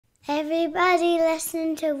Everybody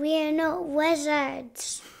listen to We're Not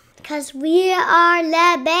Wizards, because we are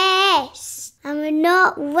the best, and we're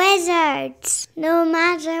not wizards, no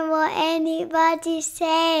matter what anybody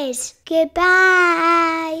says.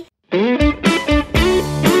 Goodbye.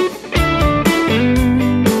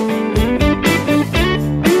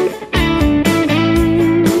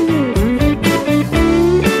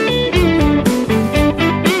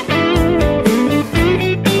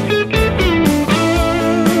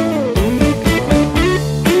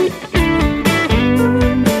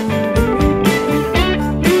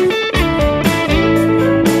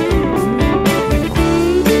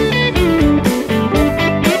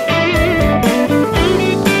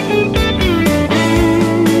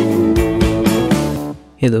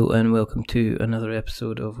 Hello and welcome to another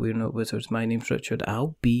episode of We're Not Wizards. My name's Richard.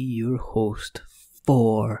 I'll be your host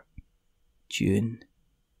for June.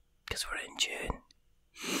 Because we're in June.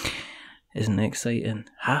 Isn't it exciting?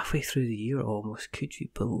 Halfway through the year almost. Could you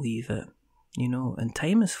believe it? You know, and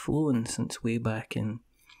time has flown since way back in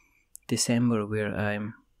December, where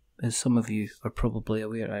as some of you are probably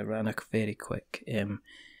aware, I ran a very quick kind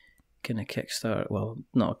of Kickstarter. Well,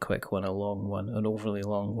 not a quick one, a long one, an overly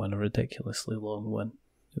long one, a ridiculously long one.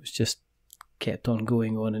 It was just kept on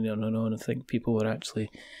going on and on and on. I think people were actually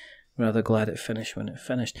rather glad it finished when it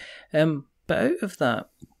finished. But out of that,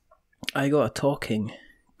 I got talking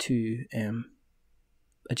to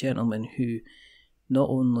a gentleman who not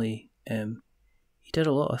only he did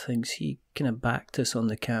a lot of things. He kind of backed us on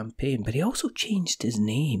the campaign, but he also changed his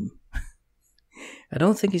name. I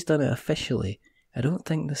don't think he's done it officially. I don't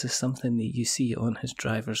think this is something that you see on his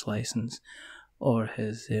driver's license or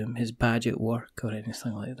his badge at work or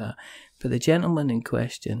anything like that. But the gentleman in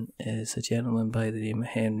question is a gentleman by the name of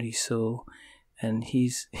Henry So, and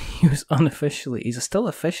he was unofficially, he's still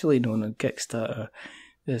officially known on Kickstarter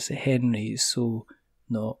as Henry So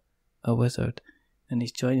Not a Wizard, and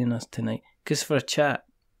he's joining us tonight because for a chat,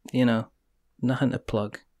 you know, nothing to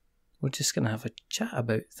plug. We're just going to have a chat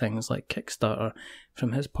about things like Kickstarter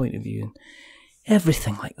from his point of view and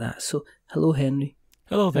everything like that. So, hello Henry.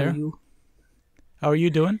 Hello there. How are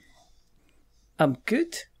you doing? I'm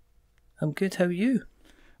good. How are you?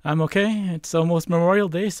 I'm okay. It's almost Memorial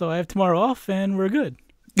Day, so I have tomorrow off, and we're good.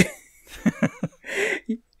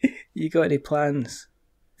 You got any plans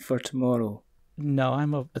for tomorrow? No,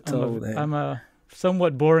 I'm a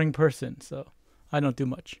somewhat boring person, so I don't do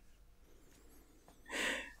much.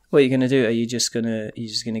 What are you gonna do? Are you just gonna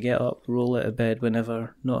get up, roll out of bed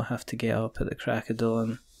whenever, not have to get up at the crack of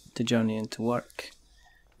dawn to journey into work?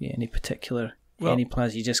 Yeah, any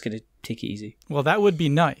plans? You're just gonna take it easy? Well, that would be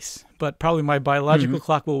nice, but probably my biological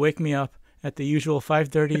clock will wake me up at the usual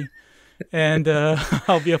 5:30, and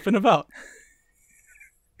I'll be up and about.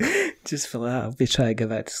 Just for that, I'll be trying to get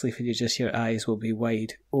back to sleep, and your eyes will be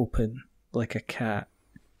wide open like a cat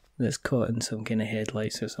that's caught in some kind of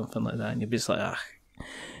headlights or something like that, and you'll be just like,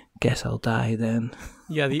 guess I'll die then.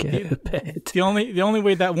 Yeah, the only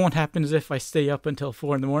way that won't happen is if I stay up until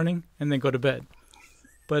 4 a.m. and then go to bed.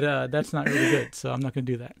 But that's not really good, so I'm not going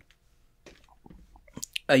to do that.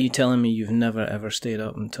 Are you telling me you've never ever stayed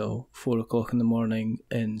up until 4 o'clock in the morning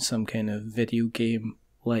in some kind of video game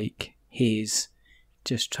like Haze,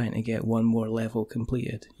 just trying to get one more level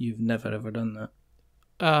completed? You've never ever done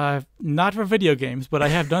that? Not for video games, but I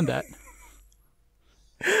have done that.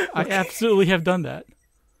 Okay. I absolutely have done that.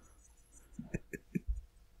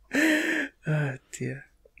 Oh dear.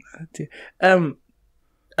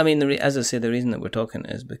 I mean, as I say, the reason that we're talking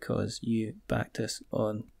is because you backed us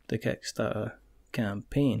on the Kickstarter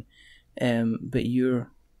campaign, but you're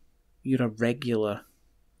a regular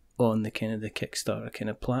on the kind of the Kickstarter kind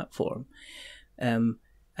of platform.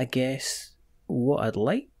 I guess what I'd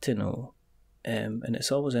like to know, and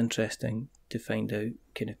it's always interesting to find out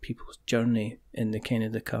kind of people's journey in the kind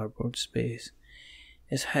of the cardboard space,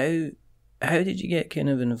 is how did you get kind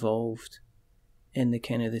of involved in the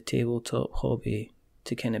kind of the tabletop hobby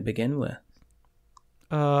to kind of begin with?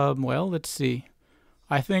 Well, let's see.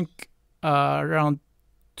 I think around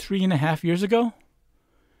 3.5 years ago,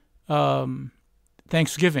 on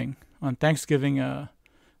Thanksgiving,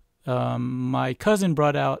 my cousin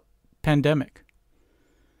brought out Pandemic,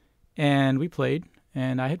 and we played,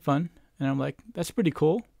 and I had fun, and I'm like, that's pretty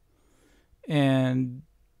cool. And,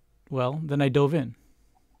 well, then I dove in.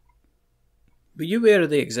 Were you aware of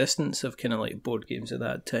the existence of kind of like board games at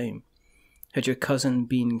that time? Had your cousin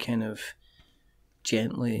been kind of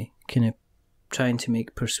gently kind of trying to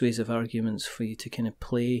make persuasive arguments for you to kind of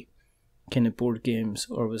play kind of board games,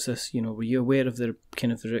 or was this, you know, were you aware of their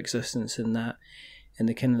kind of their existence in that, and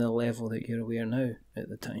the kind of the level that you're aware now at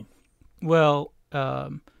the time? Well, I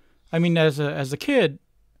mean, as a kid,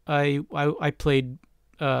 I played,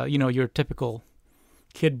 your typical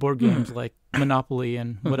kid board games like Monopoly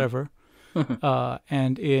and whatever.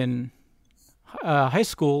 And in high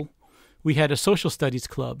school, we had a social studies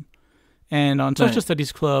club. And on social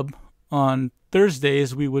studies club, on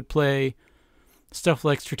Thursdays, we would play stuff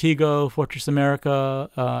like Stratego, Fortress America,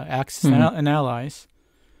 Axis and Allies.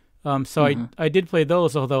 So I did play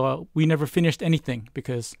those, although we never finished anything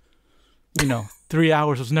because, 3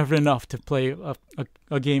 hours was never enough to play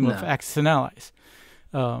a game of Axis and Allies.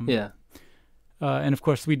 And of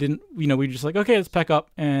course we didn't, we were just like, okay, let's pack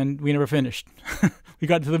up, and we never finished. We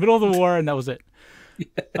got to the middle of the war and that was it.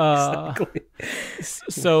 Yeah, exactly.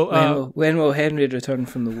 So when will Henry return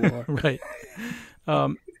from the war? Right.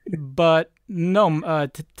 But no,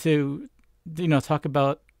 to talk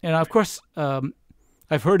about, and of course,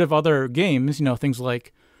 I've heard of other games, things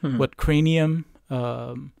like what Cranium,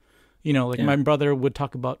 my brother would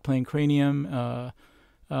talk about playing Cranium,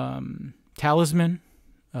 Talisman.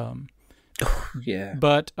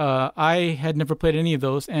 But I had never played any of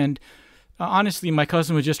those, and honestly, my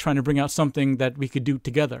cousin was just trying to bring out something that we could do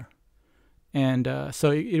together. And so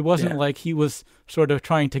it wasn't like he was sort of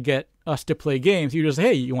trying to get us to play games. He was just,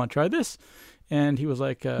 hey, you want to try this? And he was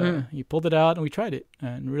like, he pulled it out and we tried it.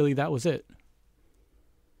 And really, that was it.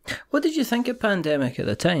 What did you think of Pandemic at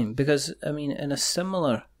the time? Because, I mean, in a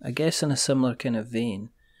similar kind of vein,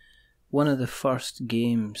 one of the first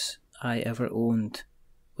games I ever owned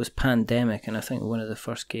was Pandemic. And I think one of the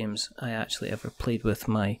first games I actually ever played with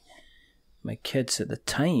my kids at the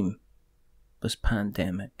time was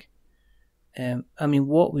Pandemic. I mean,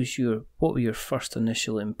 what were your first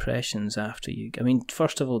initial impressions after you? I mean,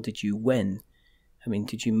 first of all, did you win? I mean,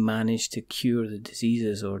 did you manage to cure the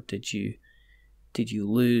diseases, or did you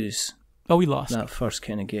lose? Oh, we lost that first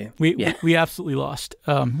kind of game. We absolutely lost.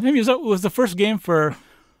 I mean, it was the first game for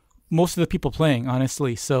most of the people playing,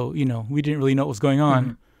 honestly. So we didn't really know what was going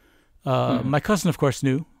on. My cousin, of course,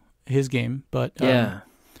 knew his game, but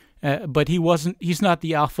but he's not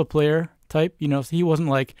the alpha player type, so he wasn't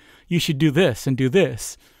like, you should do this and do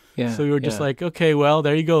this. So we were just like, okay, well,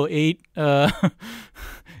 there you go, 8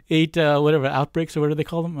 whatever outbreaks or whatever they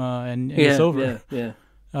call them, and it's over.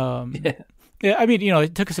 I mean,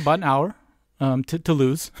 it took us about an hour to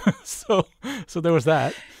lose. so there was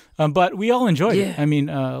that. But we all enjoyed it. I mean,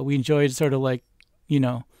 we enjoyed sort of like,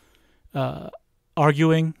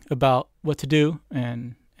 arguing about what to do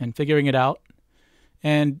and figuring it out.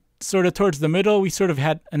 And sort of towards the middle, we sort of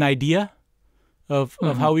had an idea of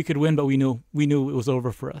how we could win, but we knew it was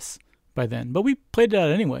over for us by then. But we played it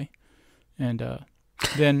out anyway. And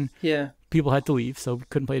then people had to leave, so we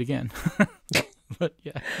couldn't play it again. But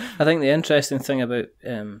I think the interesting thing about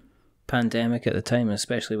Pandemic at the time,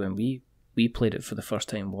 especially when we played it for the first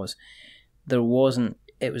time, was it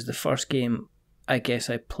was the first game I guess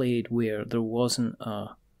I played where there was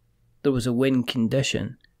a win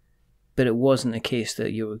condition, but it wasn't the case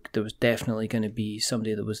that there was definitely going to be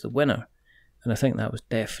somebody that was the winner. And I think that was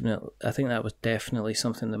definitely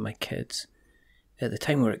something that my kids at the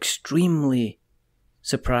time were extremely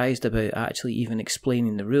surprised about actually even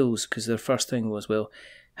explaining the rules, because their first thing was, well,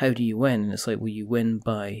 how do you win? And it's like, well, you win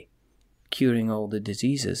by curing all the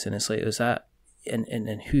diseases. And it's like, is that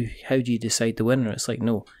and how do you decide the winner? It's like,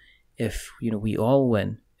 no, if we all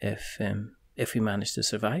win if we manage to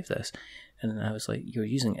survive this. And I was like, you're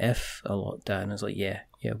using if a lot, Dad. And I was like, yeah,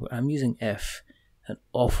 I'm using if an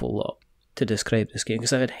awful lot to describe this game,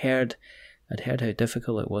 because I'd heard how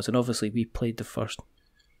difficult it was. And obviously we played the first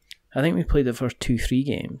 2-3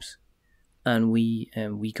 games, and we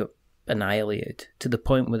got annihilated to the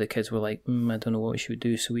point where the kids were like, I don't know what we should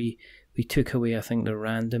do. So we took away, I think, the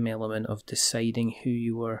random element of deciding who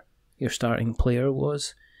your starting player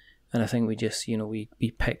was. And I think we just, we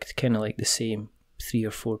picked kind of like the same 3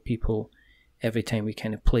 or 4 people every time we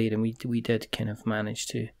kind of played, and we did kind of manage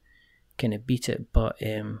to kind of beat it. But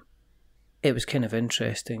it was kind of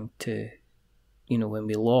interesting to, when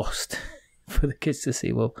we lost, for the kids to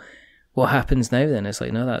say, well, what happens now then? It's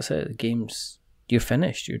like, no, that's it. The game's, you're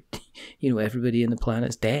finished. You're, everybody in the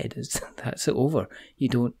planet's dead. That's it, over. You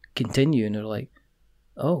don't continue. And they're like,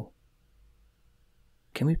 oh,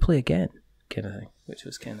 can we play again? Kind of thing, which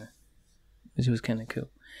was kind of cool.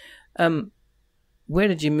 Where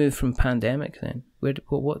did you move from Pandemic then? Where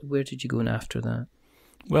did you go in after that?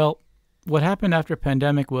 Well, what happened after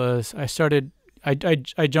Pandemic was I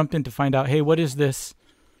jumped in to find out, hey, what is this,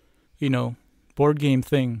 board game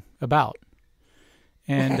thing about?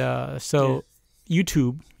 And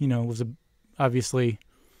YouTube, was obviously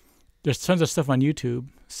there's tons of stuff on YouTube.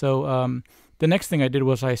 So the next thing I did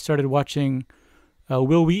was I started watching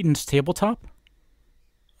Will Wheaton's Tabletop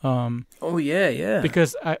Oh yeah.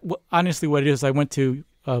 Because honestly, what it is, I went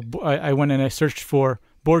and I searched for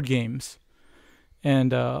board games,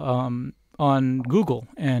 and on Google,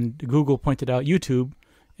 and Google pointed out YouTube,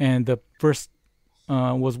 and the first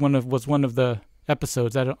was one of the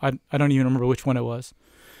episodes. I don't even remember which one it was.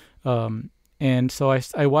 And so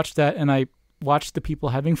I watched that, and I watched the people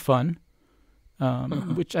having fun,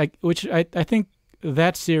 which I think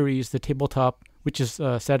that series, the tabletop, which is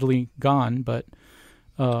sadly gone, but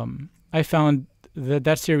I found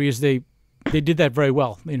that series they did that very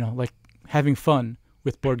well. Like having fun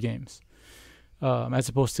with board games, as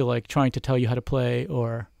opposed to like trying to tell you how to play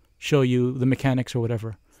or show you the mechanics or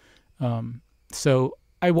whatever. So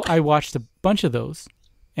I watched a bunch of those,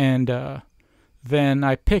 and then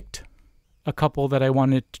I picked a couple that I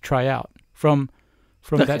wanted to try out from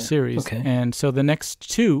that series. Okay. And so the next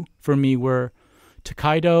two for me were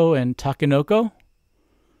Tokaido and Takenoko,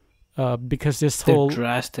 because they're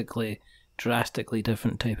drastically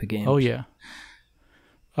different type of games. Oh yeah.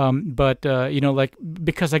 But like,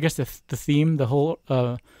 because I guess the theme, the whole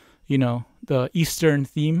the Eastern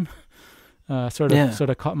theme, sort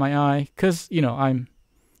of caught my eye, because I'm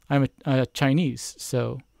a Chinese,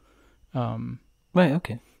 so right,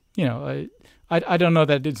 okay. I don't know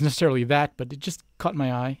that it's necessarily that, but it just caught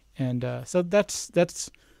my eye, and so that's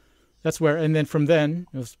where, and then from then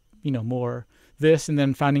it was more this, and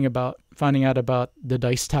then finding out about the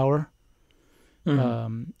Dice Tower,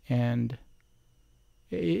 and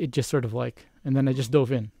it just sort of like, and then I just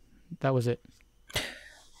dove in. That was it.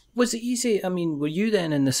 Was it easy? I mean, were you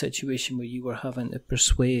then in the situation where you were having to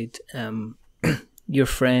persuade your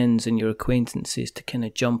friends and your acquaintances to kind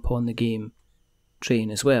of jump on the game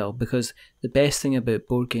train as well? Because the best thing about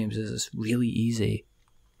board games is it's really easy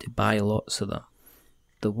to buy lots of them.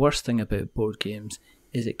 The worst thing about board games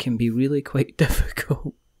is it can be really quite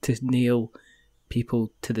difficult to nail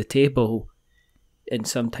people to the table, and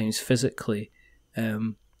sometimes physically,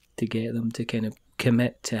 to get them to kind of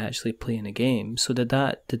commit to actually playing a game. So did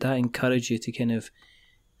that encourage you to kind of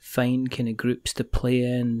find kind of groups to play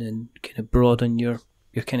in and kind of broaden your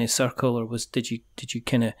kind of circle, or did you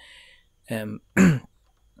kind of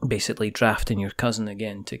basically drafting your cousin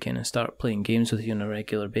again to kind of start playing games with you on a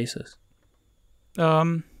regular basis?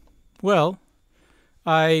 Well,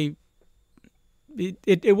 it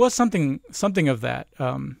was something of that.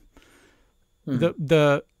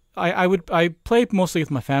 I play mostly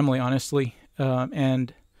with my family, honestly,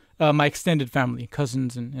 and my extended family,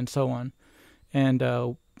 cousins and so on, and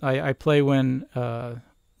I play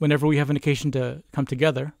whenever we have an occasion to come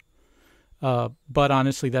together. But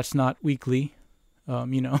honestly, that's not weekly,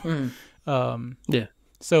 Yeah.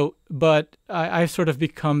 So, but I've sort of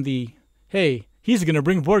become the, hey, he's going to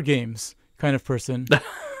bring board games kind of person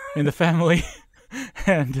in the family.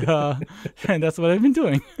 And that's what I've been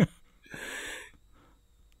doing.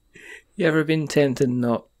 You ever been tempted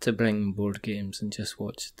not to bring board games and just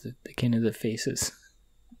watch the kind of the faces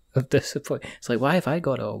of disappointment? It's like, why have I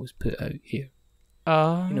got to always put out here? Who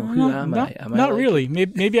am I? Am not I really.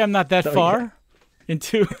 Maybe I'm not that far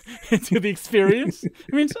into the experience.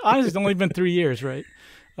 I mean, honestly, it's only been 3 years, right?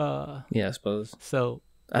 Yeah, I suppose. So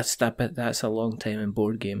that's a long time in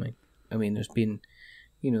board gaming. I mean, there's been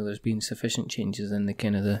sufficient changes in the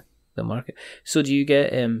kind of the market. So do you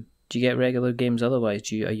get regular games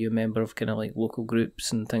otherwise? Are you a member of kind of like local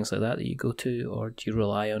groups and things like that you go to, or do you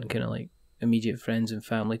rely on kind of like immediate friends and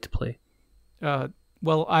family to play?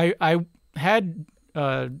 Well, I had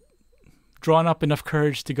drawn up enough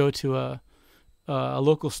courage to go to a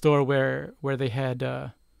local store where they had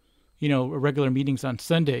regular meetings on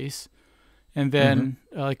Sundays, and then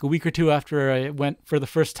like a week or two after I went for the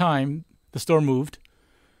first time, the store moved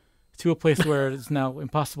to a place where it's now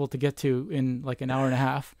impossible to get to in like an hour and a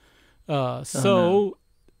half.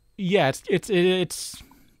 Yeah, it's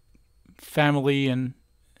family and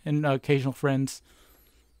occasional friends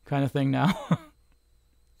kind of thing now.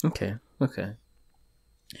 Okay.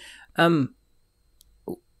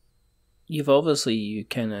 You've obviously you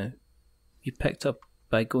picked up,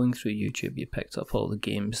 by going through YouTube, you picked up all the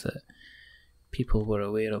games that people were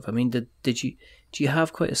aware of. I mean, do you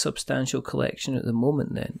have quite a substantial collection at the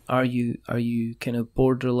moment then? Are you kind of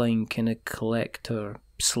borderline kind of collector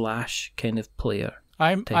 / kind of player?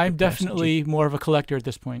 I'm definitely more of a collector at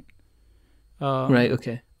this point. Right,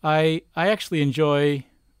 okay. I actually enjoy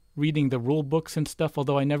reading the rule books and stuff,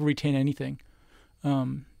 although I never retain anything.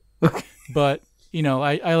 But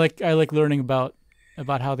I like learning about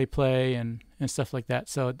how they play and stuff like that.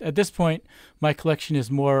 So at this point, my collection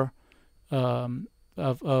is more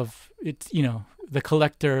of it's the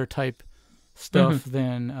collector type stuff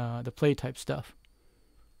than the play type stuff.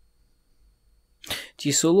 Do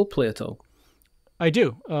you solo play at all? I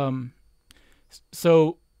do.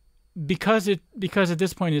 So because at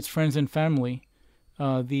this point it's friends and family,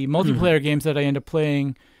 the multiplayer games that I end up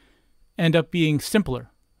playing end up being simpler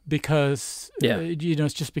because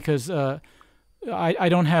it's just because I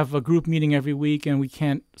don't have a group meeting every week and we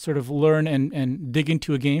can't sort of learn and dig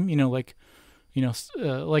into a game.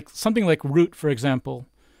 Like something like Root, for example.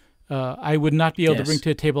 I would not be able to bring to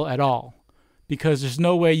the table at all because there's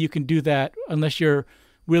no way you can do that unless you're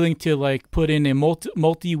willing to like put in a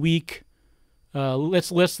multi-week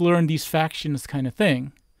let's learn these factions kind of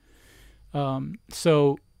thing.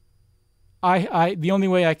 So I the only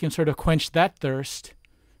way I can sort of quench that thirst,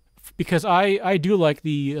 because I do like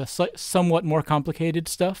the somewhat more complicated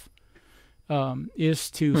stuff, is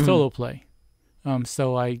to solo play.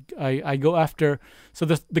 So I go after, so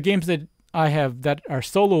the games that I have that are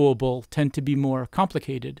soloable tend to be more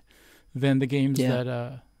complicated than the games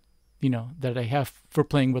that that I have for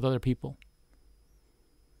playing with other people.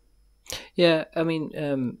 Yeah, I mean,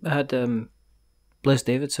 I had Bliss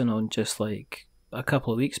Davidson on just like a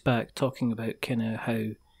couple of weeks back talking about kind of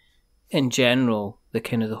how, in general,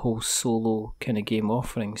 the whole solo kind of game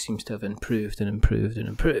offering seems to have improved and improved and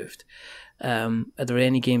improved. Are there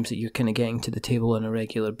any games that you're kind of getting to the table on a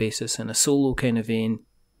regular basis in a solo kind of vein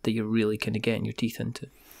that you're really kind of getting your teeth into?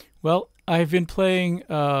 Well, I've been playing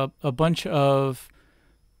a bunch of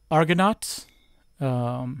Argonauts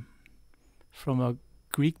from a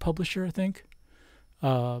Greek publisher, I think.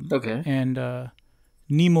 Okay. And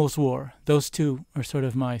Nemo's War. Those two are sort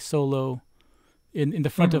of my solo, in the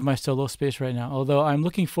front of my solo space right now. Although I'm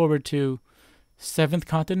looking forward to Seventh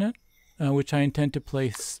Continent, which I intend to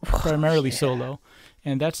play primarily solo.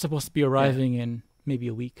 And that's supposed to be arriving in maybe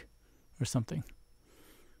a week or something.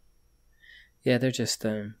 Yeah, they're just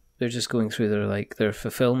going through their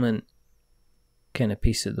fulfillment kind of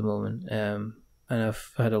piece at the moment. And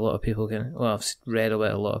I've had a lot of people I've read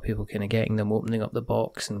about a lot of people kind of getting them, opening up the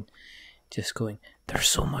box and just going, there's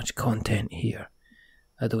so much content here.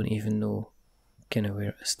 I don't even know kind of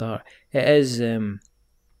where to start. It is, it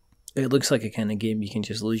looks like a kind of game you can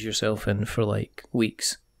just lose yourself in for like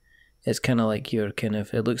weeks. It's kind of like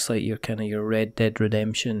it looks like your Red Dead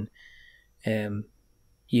Redemption, kind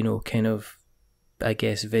of, I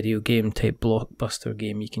guess, video game type blockbuster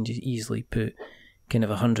game. You can just easily put kind of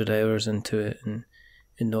 100 hours into it and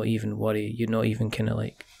not even worry. You're not even kind of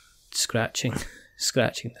like scratching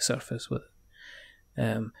the surface with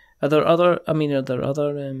it. Are there other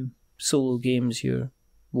solo games you're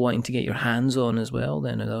wanting to get your hands on as well?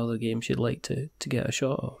 Then are there other games you'd like to get a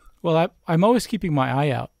shot of? Well, I'm always keeping my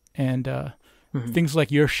eye out, and things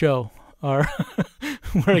like your show are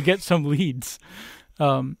where I get some leads.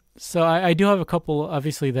 So I do have a couple,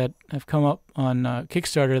 obviously, that have come up on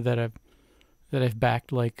Kickstarter that I've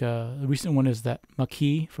backed. Like the recent one is that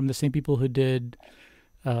Maquis from the same people who did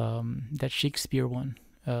that Shakespeare one.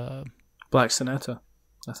 Black Sonata,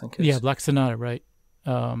 I think. Yeah, Black Sonata, right?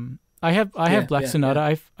 I have Black Sonata.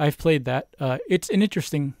 Yeah. I've played that. It's an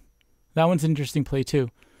interesting. That one's an interesting play too.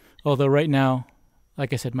 Although right now,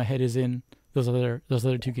 like I said, my head is in those other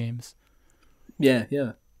two games. Yeah.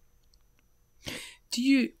 Do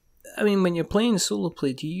you? I mean, when you're playing solo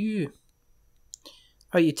play,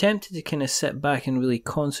 are you tempted to kind of sit back and really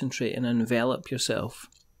concentrate and envelop yourself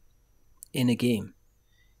in a game?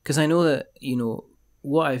 Because I know that,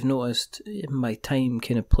 what I've noticed in my time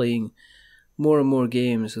kind of playing more and more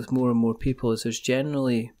games with more and more people is there's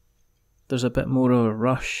a bit more of a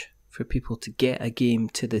rush for people to get a game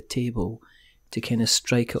to the table to kind of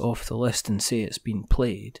strike it off the list and say it's been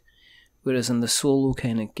played. Whereas in the solo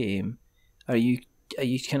kind of game, are you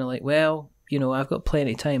kind of like, well, I've got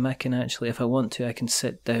plenty of time. I can actually, if I want to, I can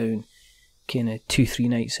sit down kind of 2-3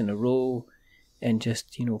 nights in a row and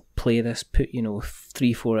just, play this, put,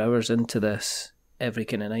 3-4 hours into this every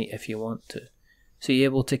kind of night if you want to. So you're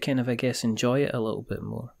able to kind of, I guess, enjoy it a little bit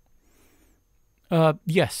more.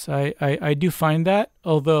 Yes, I do find that,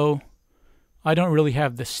 although I don't really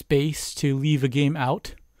have the space to leave a game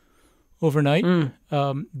out overnight.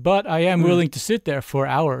 But I am willing to sit there for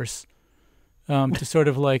hours to sort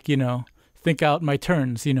of like, think out my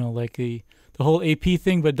turns, like the whole AP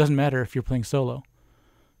thing, but it doesn't matter if you're playing solo.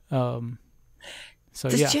 Does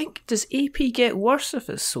AP get worse if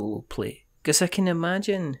it's solo play? Because I can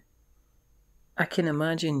imagine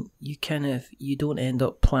you don't end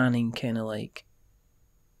up planning kind of like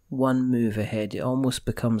one move ahead. It almost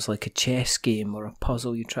becomes like a chess game or a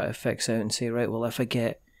puzzle you try to fix out and say, right, well, if I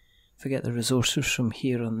get the resources from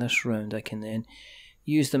here on this round, I can then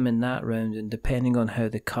use them in that round, and depending on how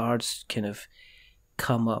the cards kind of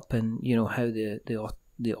come up and how the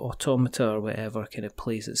the automata or whatever kind of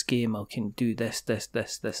plays its game. I can do this, this,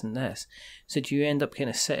 this, this, and this. So do you end up kind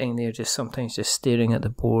of sitting there, just sometimes just staring at the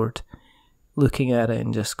board, looking at it,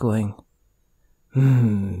 and just going,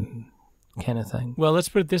 kind of thing? Well, let's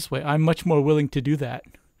put it this way: I'm much more willing to do that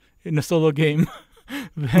in a solo game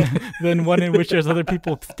than one in which there's other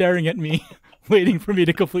people staring at me, waiting for me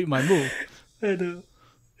to complete my move. I know.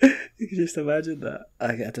 You can just imagine that.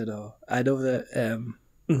 I don't know. I know that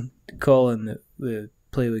Colin, the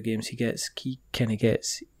play with games, he kind of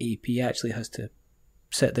gets AP. He actually has to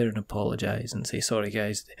sit there and apologise and say, "Sorry,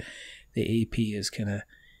 guys, the AP is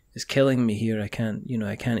killing me here. I can't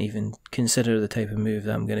even consider the type of move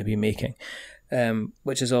that I'm going to be making,"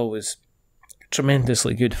 which is always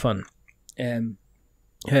tremendously good fun.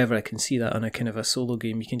 However, I can see that on a kind of a solo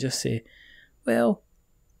game. You can just say, "Well,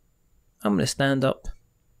 I'm going to stand up,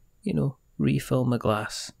 refill my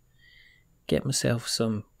glass, get myself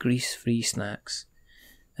some grease-free snacks,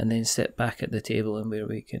 and then sit back at the table and where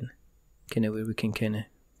we can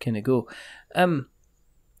go."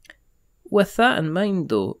 With that in mind,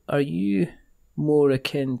 though, are you more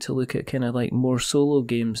akin to look at kind of like more solo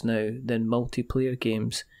games now than multiplayer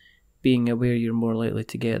games, being aware you're more likely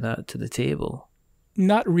to get that to the table?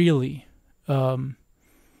 Not really.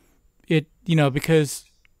 Because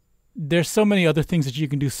there's so many other things that you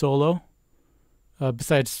can do solo,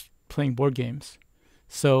 besides playing board games.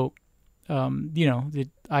 So,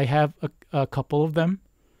 I have a couple of them,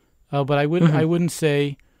 but I wouldn't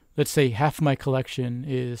say, let's say, half my collection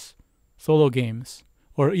is solo games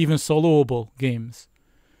or even soloable games,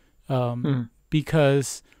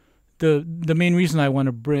 because the main reason I want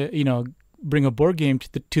to bring a board game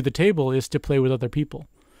to the table is to play with other people.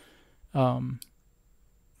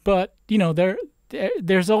 But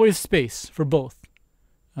there's always space for both.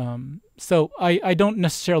 So I don't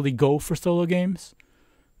necessarily go for solo games.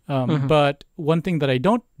 But one thing that I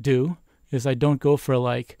don't do is I don't go for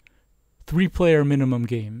like 3-player minimum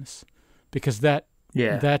games, because that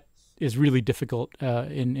is really difficult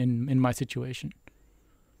in my situation.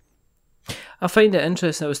 I find it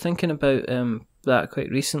interesting. I was thinking about that quite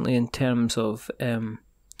recently in terms of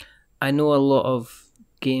I know a lot of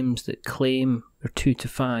games that claim they're 2 to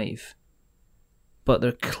 5, but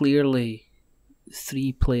they're clearly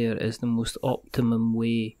 3-player is the most optimum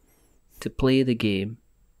way to play the game,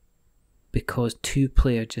 because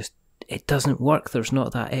 2-player it doesn't work. There's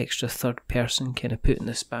not that extra third person kind of putting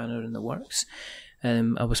the spanner in the works.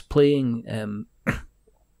 I was playing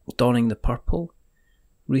Donning the Purple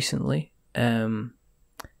recently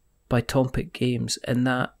by Tompic Games, and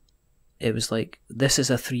that it was like, this is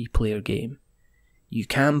a 3-player game. You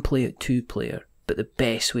can play it 2-player, but the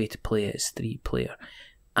best way to play it is 3-player.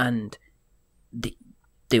 And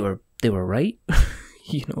they were right.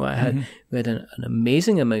 We had an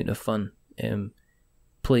amazing amount of fun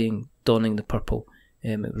playing Donning the Purple.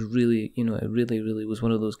 It was really, it really was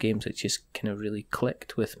one of those games that just kind of really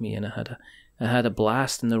clicked with me, and I had a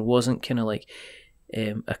blast. And there wasn't kind of like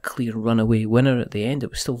a clear runaway winner at the end.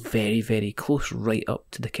 It was still very, very close, right up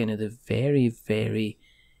to the kind of the very, very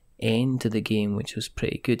end of the game, which was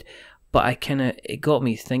pretty good. But it got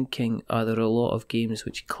me thinking, are there a lot of games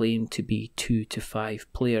which claim to be 2 to 5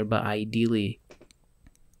 player, but ideally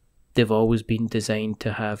they've always been designed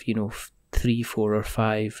to have, 3, 4, or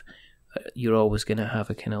 5. You're always going to have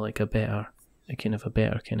a better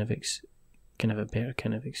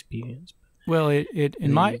experience. Well,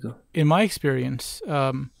 in my experience,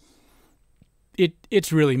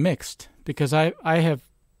 it's really mixed, because I have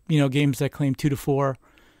games that claim 2 to 4,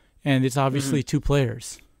 and it's obviously 2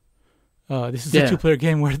 players. This is a 2-player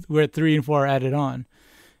game where 3 and 4 are added on,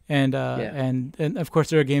 and of course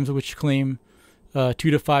there are games which claim 2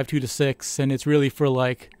 to 5, 2 to 6, and it's really for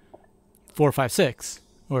like 4, 5, 6,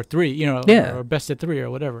 or 3, or best at 3 or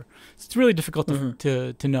whatever. So it's really difficult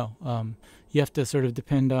to know. You have to sort of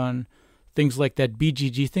depend on things like that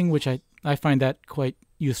BGG thing, which I find that quite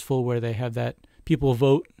useful, where they have that people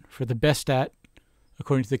vote for the best stat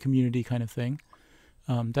according to the community kind of thing.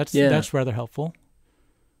 That's rather helpful.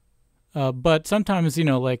 But sometimes,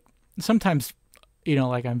 I'm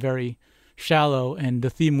very shallow and the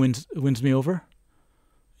theme wins me over.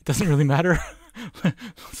 It doesn't really matter.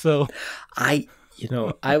 So I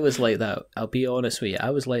was like that. I'll be honest with you. I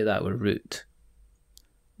was like that with Root.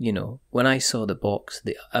 When I saw the box,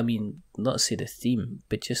 not to say the theme,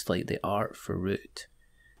 but just like the art for Root,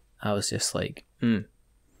 I was just like, I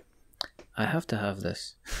have to have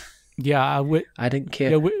this. Yeah, I didn't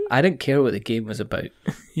care. I didn't care what the game was about.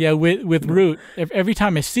 Yeah, with Root, every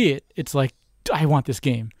time I see it, it's like, I want this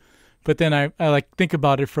game. But then I like think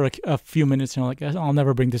about it for a few minutes, and I'm like, I'll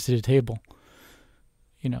never bring this to the table.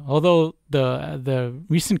 Although the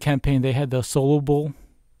recent campaign they had the soloable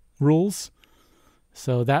rules,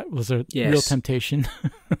 so that was a real temptation.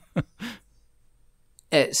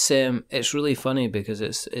 It's really funny because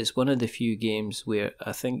it's one of the few games where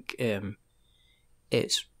I think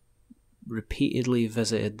it's repeatedly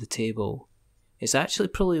visited the table. It's actually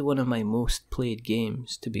probably one of my most played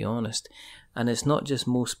games, to be honest. And it's not just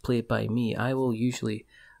most played by me. I will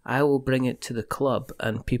bring it to the club,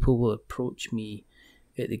 and people will approach me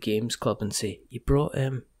at the games club and say, you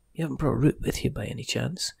haven't brought Root with you by any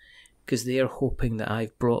chance? Because they are hoping that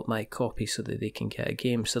I've brought my copy so that they can get a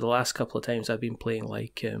game. So the last couple of times I've been playing when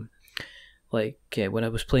I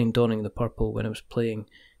was playing Dawning the Purple, when I was playing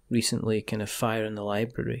recently kind of Fire in the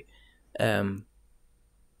Library,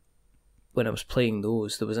 when I was playing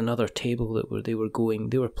those, there was another table they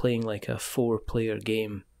were playing like a 4-player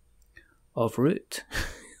game of Root,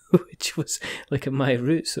 which was like a my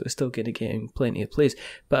Root, so it's still going to get plenty of plays.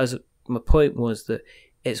 But my point was that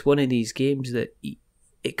it's one of these games that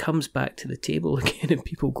it comes back to the table again, and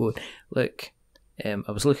people go, look, I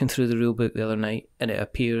was looking through the rule book the other night, and it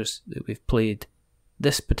appears that we've played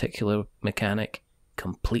this particular mechanic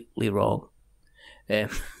completely wrong.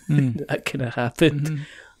 That kind of happened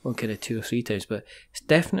on kind of 2 or 3 times, but it's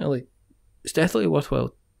definitely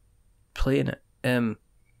worthwhile playing it.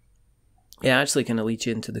 It actually kind of leads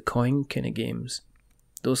you into the coin kind of games,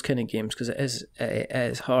 those kind of games, because it is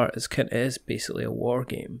hard. It is basically a war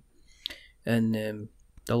game, and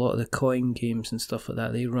a lot of the coin games and stuff like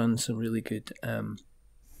that, they run some really good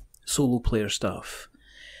solo player stuff,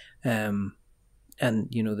 and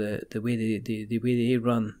the way they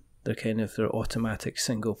run their automatic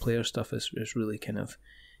single player stuff is really kind of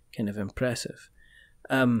impressive.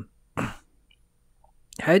 How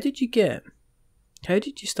did you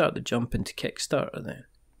start the jump into Kickstarter then?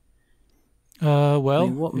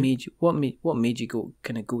 What made you go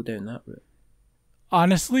down that route?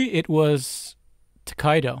 Honestly, it was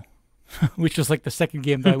Tokaido, which was like the second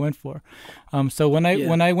game that I went for. So when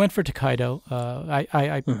I went for Tokaido,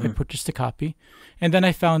 I purchased a copy, and then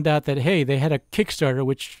I found out that hey, they had a Kickstarter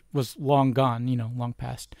which was long gone, long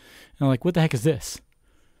past. And I'm like, what the heck is this?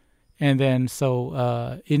 And then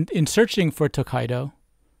so in searching for Tokaido,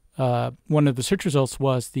 one of the search results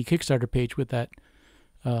was the Kickstarter page with that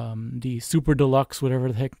the super deluxe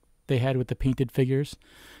whatever the heck they had with the painted figures,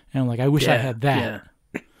 and I'm like, I wish I had that.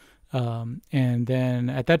 And then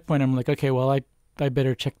at that point I'm like, okay, well I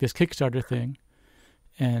better check this Kickstarter thing,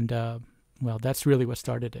 and that's really what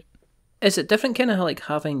started it. Is it different kind of like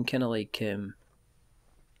having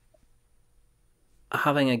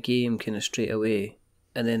having a game kind of straight away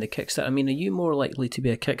and then the Kickstarter? I mean, are you more likely to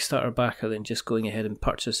be a Kickstarter backer than just going ahead and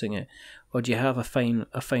purchasing it, or do you have a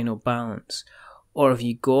final balance? Or have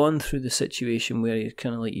you gone through the situation where you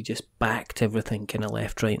kind of like you just backed everything kind of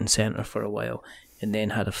left, right, and centre for a while, and then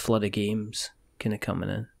had a flood of games kind of coming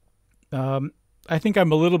in? I think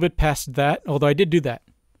I'm a little bit past that, although I did do that.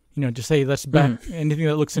 Just say let's back anything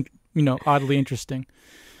that looks oddly interesting.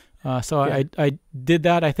 I did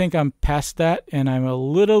that. I think I'm past that, and I'm a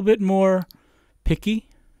little bit more picky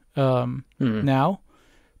now,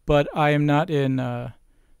 but I am not in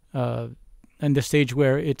the stage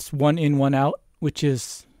where it's one in, one out, which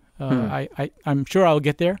is I'm sure I'll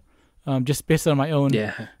get there, just based on my own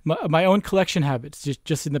my own collection habits.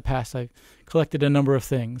 Just in the past, I've collected a number of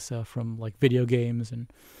things from like video games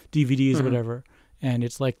and DVDs or whatever, and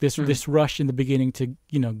it's like this rush in the beginning to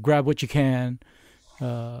grab what you can.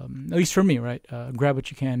 At least for me, right? Grab what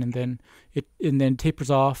you can, and then tapers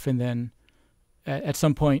off, and then at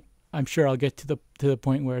some point, I'm sure I'll get to the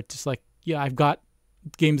point where it's just like, I've got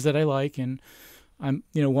games that I like, and I'm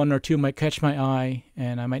one or two might catch my eye,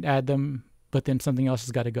 and I might add them, but then something else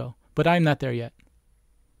has got to go. But I'm not there yet.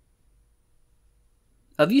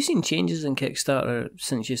 Have you seen changes in Kickstarter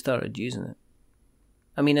since you started using it?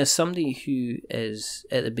 I mean, as somebody who is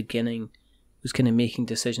at the beginning was kind of making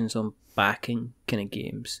decisions on backing kind of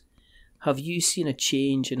games, have you seen a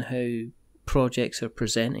change in how projects are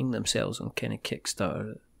presenting themselves on kind of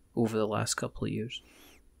Kickstarter over the last couple of years?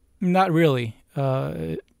 Not really,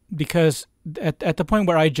 because at the point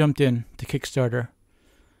where I jumped in to Kickstarter,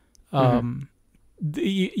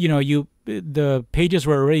 the pages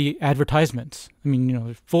were already advertisements. I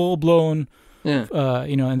mean, full blown. Yeah.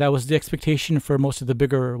 And that was the expectation for most of the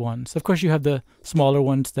bigger ones. Of course, you have the smaller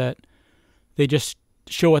ones that they just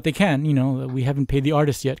show what they can. We haven't paid the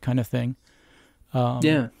artist yet, kind of thing.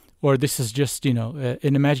 Or this is just an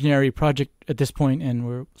imaginary project at this point, and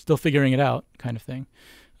we're still figuring it out, kind of thing.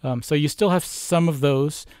 So you still have some of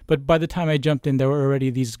those, but by the time I jumped in, there were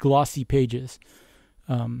already these glossy pages.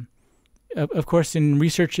 of course, in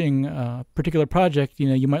researching a particular project,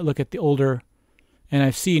 you might look at the older, and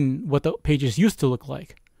I've seen what the pages used to look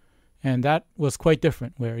like, and that was quite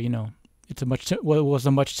different. Where it was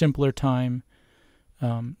a much simpler time.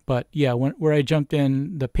 But yeah, where I jumped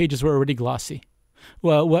in, the pages were already glossy.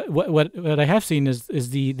 Well, what I have seen is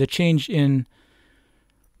the change in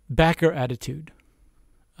backer attitude.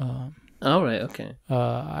 All right, okay.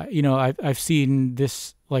 I've seen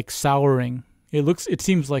this like souring. It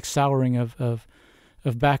seems like souring of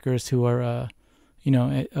backers who are,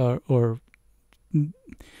 or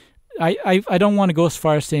I don't want to go as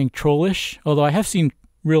far as saying trollish, although I have seen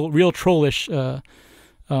real trollish.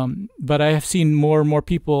 But I have seen more and more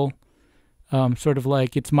people, sort of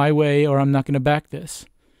like, it's my way or I'm not going to back this.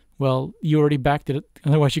 Well, you already backed it,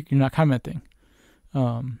 otherwise you're not commenting.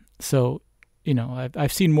 So,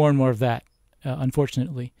 I've seen more and more of that,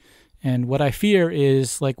 unfortunately. And what I fear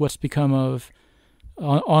is like what's become of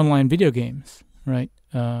online video games, right?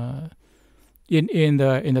 In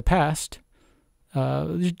the past,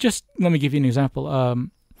 just let me give you an example.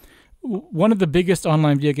 One of the biggest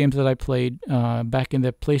online video games that I played back in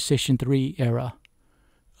the PlayStation 3 era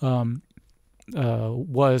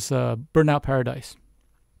was Burnout Paradise.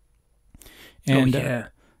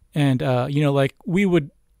 And, like we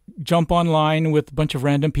would jump online with a bunch of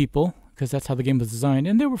random people because that's how the game was designed,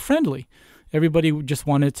 and they were friendly. Everybody just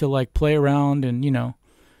wanted to like play around and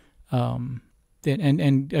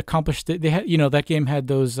and accomplish. They had that game had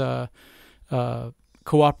those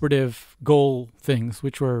cooperative goal things,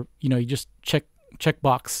 which were you just check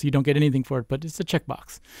box. You don't get anything for it, but it's a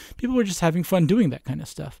checkbox. People were just having fun doing that kind of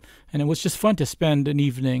stuff, and it was just fun to spend an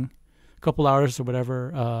evening, a couple hours or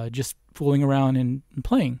whatever, just fooling around and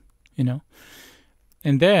playing.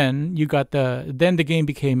 And then then the game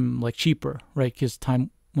became like cheaper, right? Because time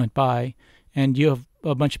went by, and you have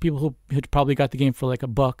a bunch of people who had probably got the game for like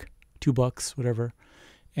 $1, $2, whatever,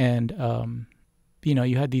 and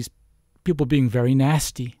you had these people being very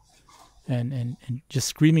nasty and just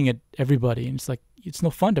screaming at everybody, and it's like it's no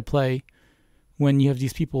fun to play when you have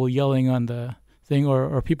these people yelling on the thing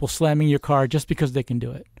or people slamming your car just because they can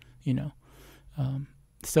do it.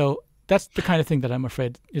 So that's the kind of thing that I'm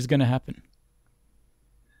afraid is going to happen.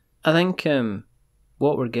 I think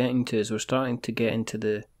what we're getting to is we're starting to get into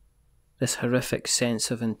this horrific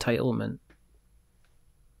sense of entitlement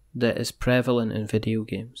that is prevalent in video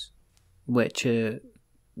games, which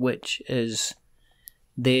is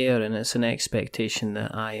there, and it's an expectation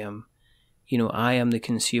that I am the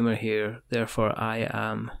consumer here, therefore I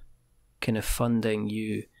am kind of funding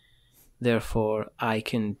you, therefore I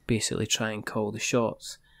can basically try and call the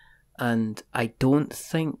shots. And I don't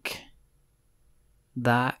think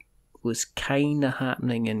that was kind of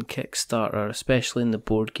happening in Kickstarter, especially in the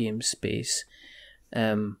board game space,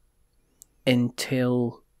 until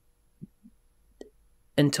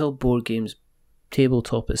board games,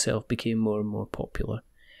 tabletop itself, became more and more popular.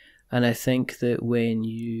 And I think that when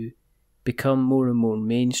you become more and more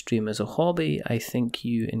mainstream as a hobby, I think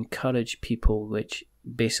you encourage people which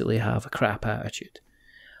basically have a crap attitude.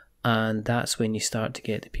 And that's when you start to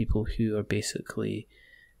get the people who are basically,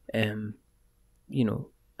 as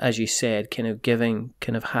you said, kind of giving,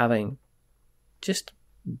 kind of having just,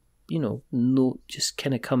 just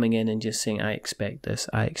kind of coming in and just saying, I expect this,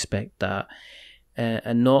 I expect that,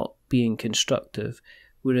 and not being constructive.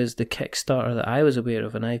 Whereas the Kickstarter that I was aware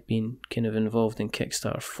of, and I've been kind of involved in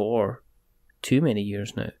Kickstarter for too many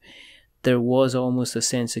years now, there was almost a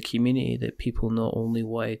sense of community that people not only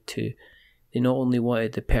wanted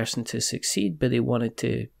the person to succeed, but they wanted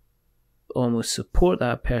to almost support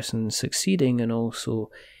that person succeeding, and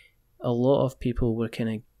also a lot of people were kind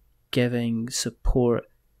of giving support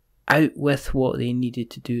out with what they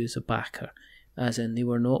needed to do as a backer. As in, they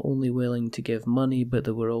were not only willing to give money, but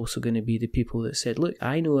they were also going to be the people that said, look,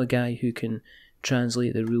 I know a guy who can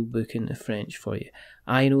translate the rule book into French for you.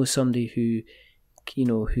 I know somebody who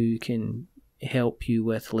can help you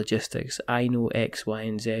with logistics. I know X, Y,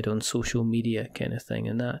 and Z on social media kind of thing.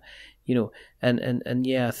 And that, and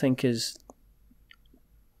yeah, I think as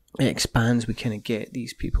it expands, we kind of get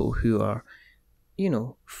these people who are,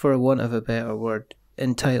 for want of a better word,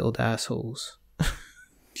 entitled assholes.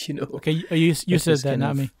 Okay, you said that,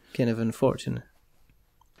 not me. Kind of unfortunate.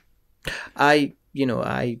 I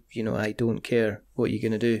don't care what you're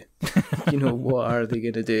gonna do. What are they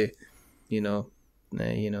gonna do?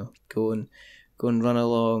 Go and run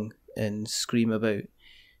along and scream about,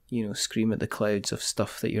 scream at the clouds of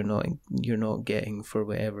stuff that you're not getting for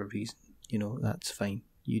whatever reason. That's fine.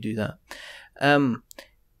 You do that.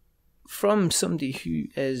 From somebody who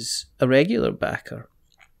is a regular backer,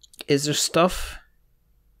 is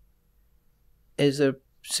there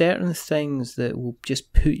certain things that will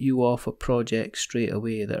just put you off a project straight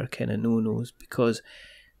away that are kind of no-nos, because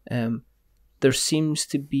there seems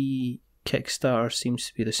to be there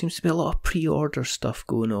seems to be a lot of pre-order stuff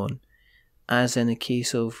going on, as in a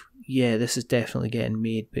case of, yeah, this is definitely getting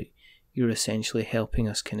made, but you're essentially helping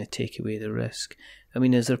us kind of take away the risk. I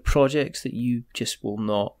mean, is there projects that you just will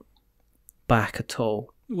not back at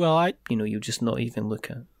all? Well, you'll just not even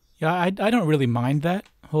look at? Yeah, I don't really mind that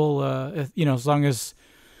whole, as long as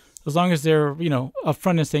they're,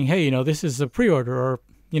 upfront and saying, hey, this is a pre-order, or,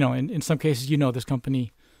 in some cases, this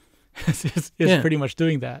company is pretty much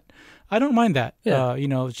doing that. I don't mind that. Yeah.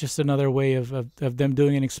 It's just another way of them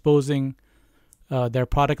doing and exposing their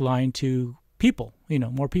product line to people,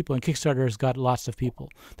 more people. And Kickstarter has got lots of people.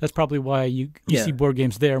 That's probably why you see board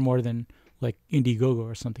games there more than like Indiegogo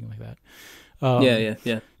or something like that.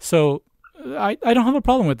 Yeah. So I don't have a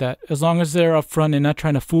problem with that, as long as they're upfront and not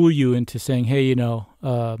trying to fool you into saying, hey,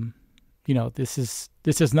 this is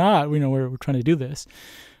not, we're trying to do this.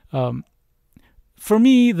 For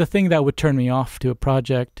me, the thing that would turn me off to a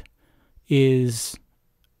project is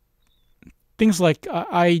things like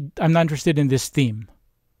I'm not interested in this theme.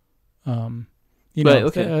 Right,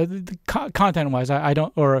 okay. Content-wise, I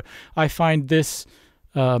don't, or I find this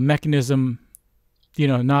mechanism,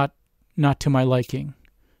 not to my liking.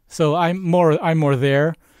 So I'm more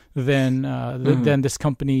there than this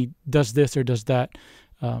company does this or does that.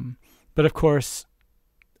 But of course,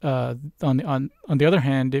 on the other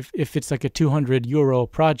hand, if it's like a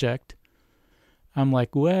 €200 project, I'm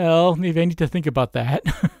like, well, maybe I need to think about that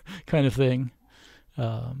kind of thing.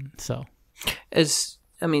 Kickstarter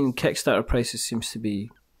prices seems to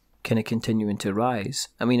be kind of continuing to rise.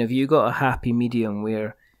 I mean, have you got a happy medium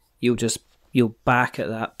where you'll back at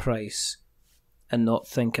that price and not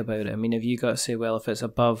think about it? I mean, have you got to say, well, if it's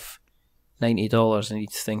above $90, I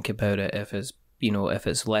need to think about it. If it's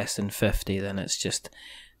less than 50, then it's just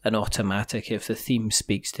an automatic. If the theme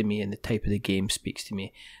speaks to me and the type of the game speaks to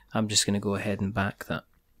me, I'm just going to go ahead and back that.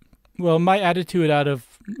 Well, my attitude out of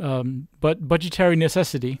budgetary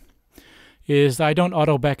necessity is I don't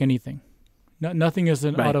auto back anything. Nothing is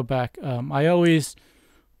an auto back. I always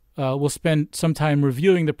will spend some time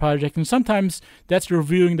reviewing the project, and sometimes that's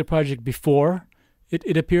reviewing the project before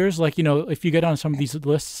it appears. Like, if you get on some of these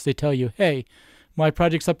lists, they tell you, hey, my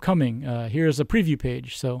project's upcoming. Here's a preview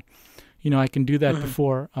page. So, I can do that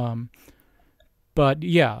before. But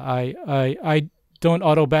yeah, I don't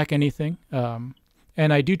auto back anything.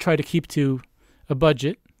 And I do try to keep to a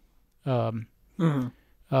budget.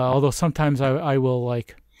 Although sometimes I will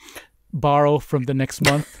like borrow from the next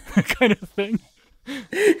month kind of thing.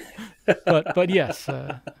 But yes,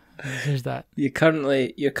 there's that. You're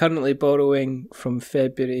currently borrowing from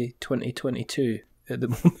February 2022 at the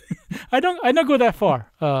moment. I don't go that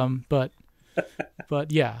far. But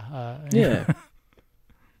yeah. Yeah.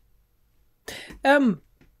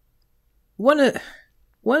 One of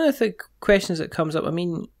the questions that comes up, I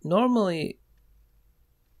mean, normally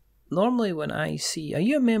when I see, are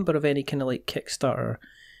you a member of any kind of like Kickstarter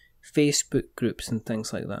Facebook groups and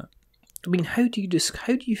things like that? I mean, how do you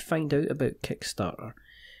find out about Kickstarter?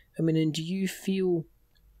 I mean, and do you feel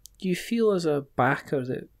as a backer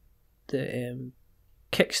that the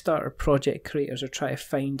Kickstarter project creators are trying to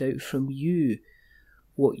find out from you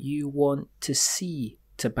what you want to see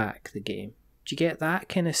to back the game? Do you get that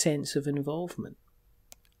kind of sense of involvement?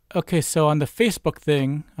 Okay, so on the Facebook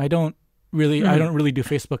thing, I don't really do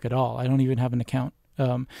Facebook at all. I don't even have an account.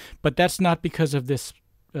 But that's not because of this,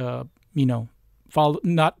 not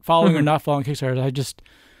following or not following Kickstarter. I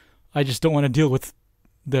just don't want to deal with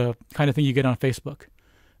the kind of thing you get on Facebook.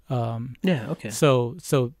 Yeah. Okay. So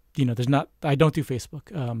I don't do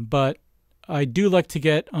Facebook. But I do like to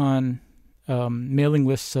get on mailing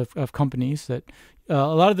lists of companies that.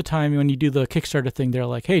 A lot of the time when you do the Kickstarter thing, they're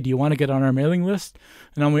like, hey, do you want to get on our mailing list?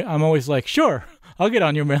 And I'm always like, sure, I'll get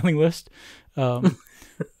on your mailing list. But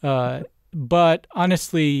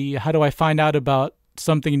honestly, how do I find out about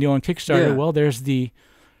something new on Kickstarter? Yeah. Well, there's the,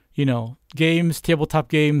 tabletop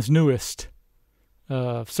games newest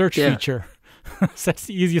search feature. So that's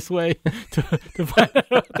the easiest way to find out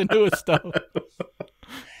about the newest stuff.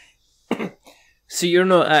 So you're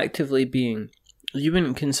not actively you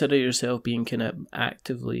wouldn't consider yourself being kind of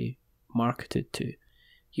actively marketed to.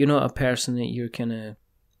 You're not a person that you're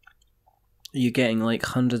getting like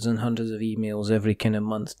hundreds and hundreds of emails every kind of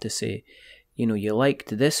month to say, you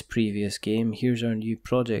liked this previous game, here's our new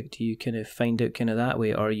project. Do you kind of find out kind of that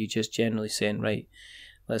way, or are you just generally saying, right,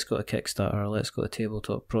 let's go to Kickstarter, let's go to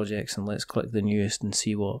tabletop projects, and let's click the newest and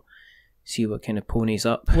see what kind of ponies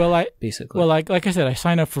up? Well, basically. Well, like I said, I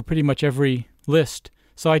sign up for pretty much every list.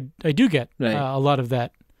 So I do get Right. a lot of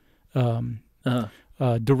that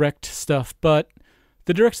direct stuff, but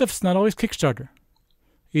the direct stuff is not always Kickstarter.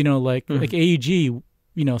 Like AEG,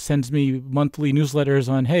 sends me monthly newsletters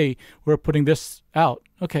on, hey, we're putting this out.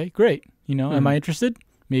 Okay, great. Am I interested?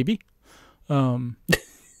 Maybe. So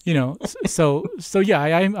yeah,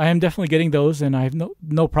 I am definitely getting those, and I have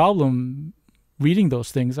no problem reading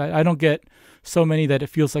those things. I don't get so many that it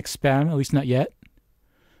feels like spam, at least not yet.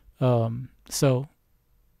 So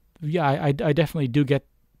yeah, I definitely do get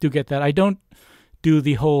that. I don't do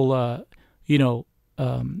the whole how they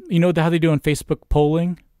do on Facebook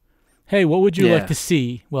polling. Hey, what would you like to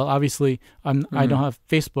see? Well, obviously I don't have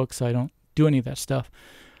Facebook, so I don't do any of that stuff.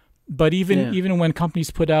 But even when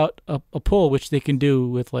companies put out a poll, which they can do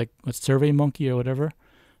with like SurveyMonkey or whatever,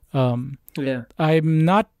 I'm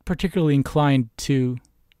not particularly inclined to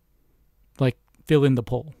like fill in the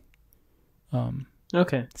poll.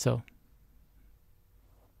 Okay. So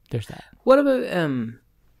there's that. What about the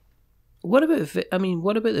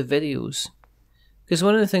videos? Because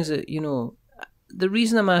one of the things that the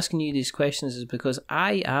reason I'm asking you these questions is because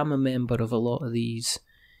I am a member of a lot of these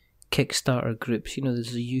Kickstarter groups.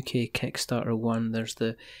 There's the UK Kickstarter one. There's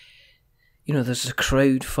the there's the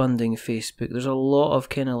crowdfunding Facebook. There's a lot of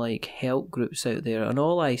kind of like help groups out there, and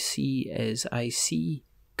all I see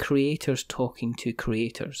creators talking to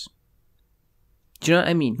creators. Do you know what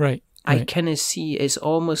I mean? Right. I kind of see it's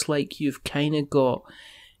almost like you've kind of got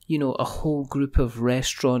a whole group of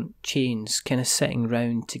restaurant chains kind of sitting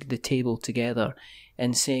round to the table together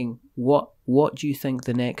and saying, what do you think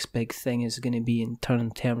the next big thing is going to be in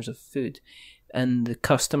terms of food? And the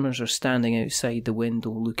customers are standing outside the window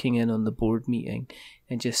looking in on the board meeting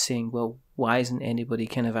and just saying, well, why isn't anybody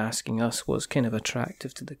kind of asking us what's kind of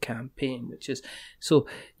attractive to the campaign? So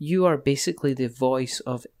you are basically the voice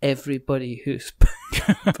of everybody who's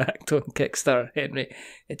backed on Kickstarter, Henry.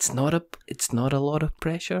 It's not a lot of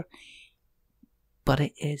pressure, but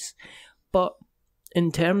it is. But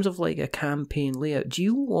in terms of like a campaign layout, do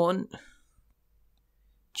you want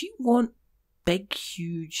big,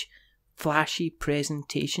 huge, flashy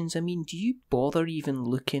presentations? I mean, do you bother even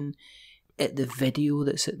looking at the video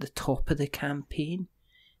that's at the top of the campaign?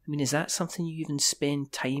 I mean, is that something you even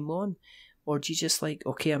spend time on? Or do you just like,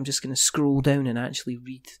 okay, I'm just going to scroll down and actually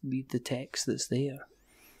read the text that's there?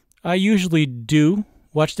 I usually do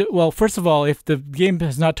watch it. Well, first of all, if the game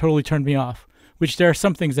has not totally turned me off, which there are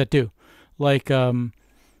some things that do, like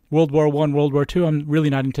World War I, World War II, I'm really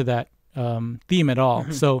not into that theme at all.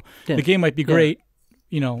 Mm-hmm. So the game might be great.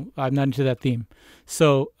 I'm not into that theme.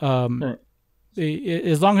 So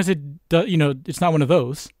as long as it does, it's not one of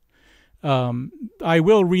those, I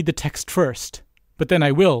will read the text first, but then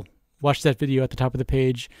I will watch that video at the top of the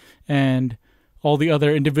page and all the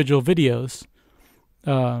other individual videos.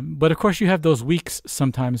 But of course you have those weeks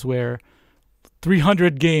sometimes where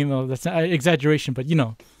 300 that's not exaggeration, but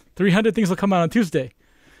 300 things will come out on Tuesday.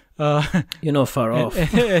 You're not far off.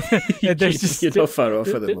 And you're not far off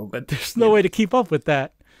at the moment. There's no way to keep up with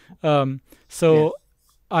that. I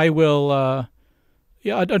will.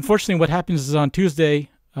 Unfortunately, what happens is on Tuesday,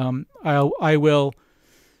 I will,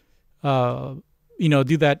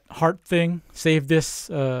 do that heart thing. Save this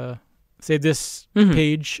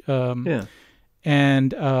page.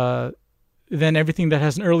 And then everything that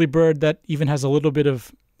has an early bird that even has a little bit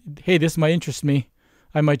of, hey, this might interest me,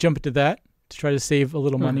 I might jump into that to try to save a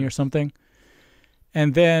little money or something.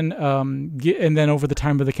 And then over the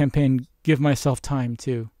time of the campaign, give myself time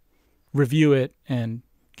to review it and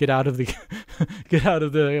get out of the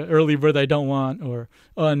early bird I don't want, or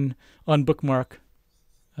unbookmark,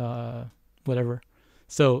 whatever.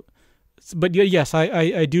 So, but yes,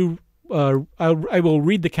 I do. I will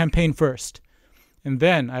read the campaign first, and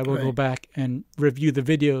then I will go back and review the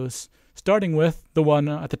videos, starting with the one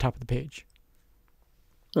at the top of the page.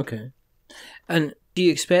 Okay. And do you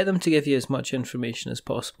expect them to give you as much information as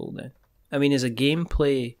possible then? I mean, as a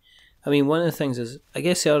gameplay, one of the things is, I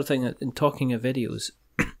guess the other thing in talking of videos,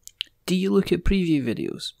 do you look at preview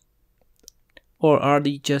videos? Or are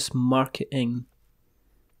they just marketing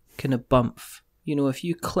kind of bump? If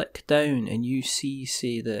you click down and you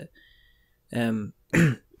say that,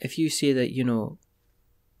 if you say that,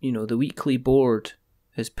 the weekly board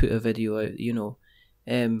has put a video out,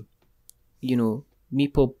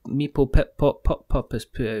 Meeple Pip Pop Pop Pop has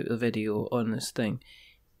put out a video on this thing.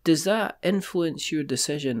 Does that influence your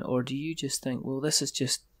decision, or do you just think, well, it's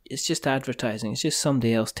just advertising, it's just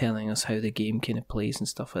somebody else telling us how the game kind of plays and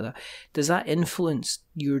stuff like that? Does that influence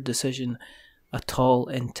your decision at all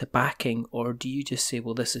into backing, or do you just say,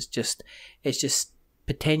 well, it's just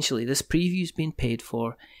potentially, this preview's been paid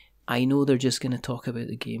for, I know they're just going to talk about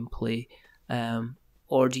the gameplay,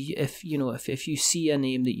 or do you, if you know, if you see a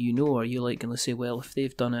name that you know, are you like going to say, well, if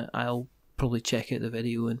they've done it, I'll probably check out the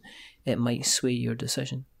video, and it might sway your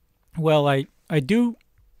decision? Well, I do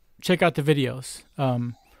check out the videos.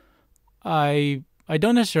 I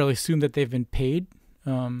don't necessarily assume that they've been paid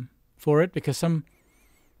for it, because some,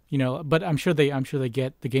 but I'm sure they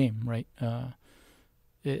get the game, right,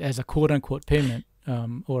 as a quote unquote payment,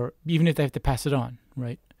 or even if they have to pass it on,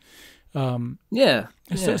 right? Yeah.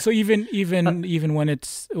 So even when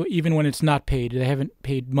it's not paid, they haven't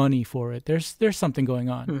paid money for it. There's something going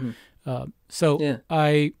on. Mm-hmm.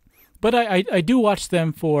 I do watch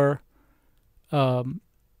them for.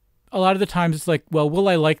 A lot of the times it's like, well, will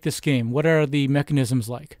I like this game? What are the mechanisms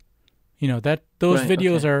like? Those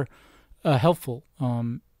videos are helpful.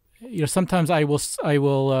 Sometimes I will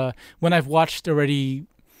when I've watched already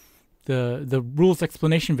the rules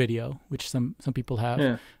explanation video, which some people have.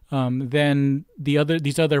 Yeah. Then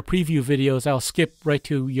these other preview videos, I'll skip right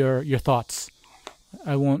to your thoughts.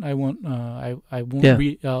 I won't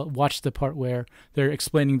watch the part where they're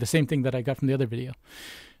explaining the same thing that I got from the other video.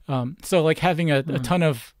 So like having a ton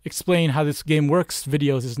of explain how this game works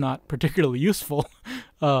videos is not particularly useful.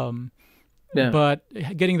 But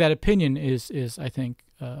getting that opinion is I think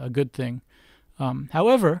a good thing.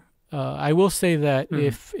 However, I will say that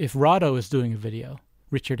if Rado is doing a video,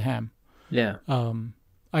 Richard Ham,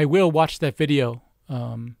 I will watch that video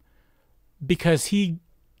because he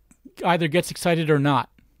either gets excited or not,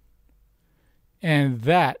 and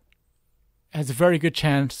that has a very good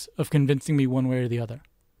chance of convincing me one way or the other.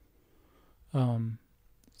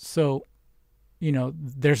 So,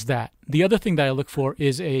 there's that. The other thing that I look for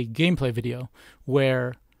is a gameplay video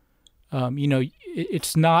where,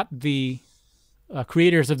 it's not the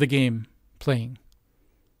creators of the game playing,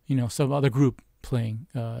 some other group playing.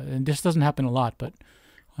 And this doesn't happen a lot, but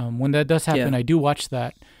when that does happen, I do watch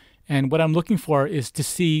that. And what I'm looking for is to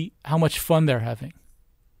see how much fun they're having.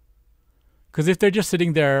 Because if they're just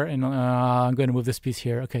sitting there and I'm going to move this piece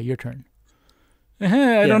here, okay, your turn.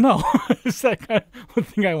 I don't know. Is that kind of one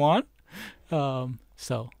thing I want?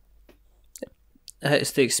 So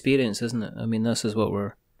it's the experience, isn't it? I mean, this is what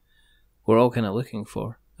we're all kind of looking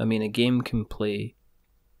for. I mean, a game can play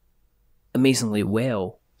amazingly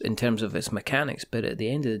well in terms of its mechanics, but at the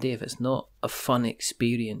end of the day, if it's not a fun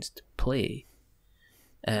experience to play,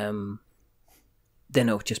 then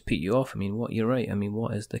it'll just put you off. I mean, you're right. I mean,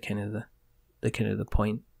 what is the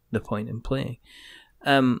point in playing?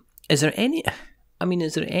 Is there anything?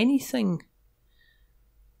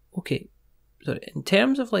 Okay, so in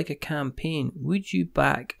terms of like a campaign, would you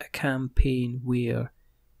back a campaign where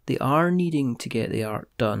they are needing to get the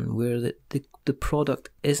art done, where the product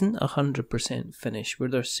isn't 100% finished, where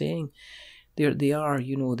they're saying they are,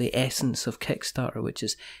 the essence of Kickstarter, which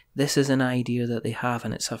is this is an idea that they have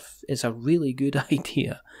and it's a really good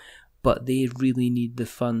idea, but they really need the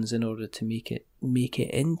funds in order to make it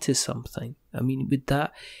into something? I mean, do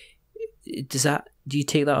you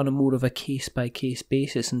take that on a more of a case-by-case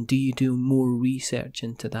basis, and do you do more research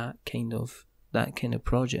into that kind of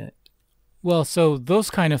project? Well, so those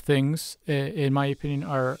kind of things, in my opinion,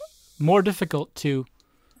 are more difficult to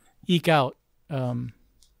eke out. What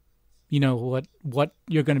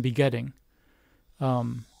you're going to be getting,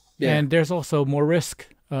 and there's also more risk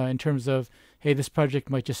in terms of, hey, this project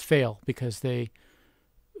might just fail because they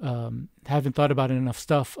haven't thought about enough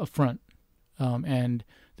stuff up front, and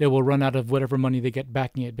they will run out of whatever money they get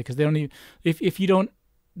backing it, because they don't even, if you don't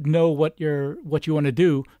know what you want to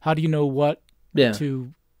do, how do you know what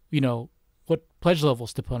to what pledge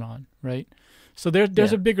levels to put on, right? So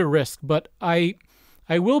there's a bigger risk, but I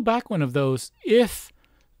will back one of those if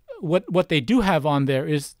what they do have on there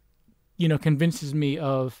is convinces me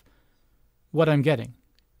of what I'm getting,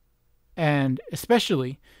 and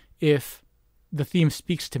especially if the theme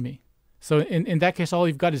speaks to me. So in that case, all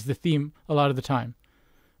you've got is the theme a lot of the time.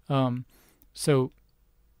 If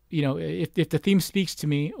the theme speaks to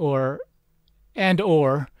me, or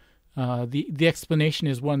the explanation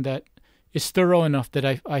is one that is thorough enough that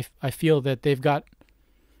I feel that they've got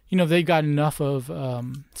enough of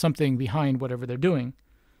something behind whatever they're doing,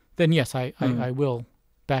 then yes, I will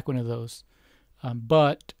back one of those.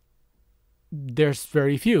 But there's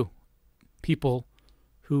very few people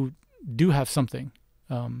who do have something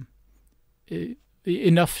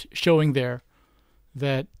enough showing there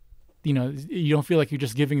that you don't feel like you're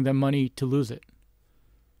just giving them money to lose it.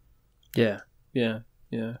 Yeah.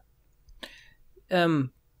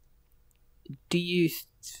 Do you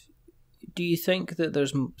think that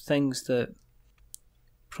there's things that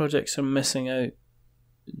projects are missing out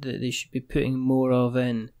that they should be putting more of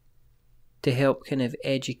in to help kind of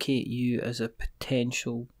educate you as a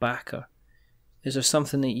potential backer Is there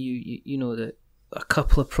something that you know that a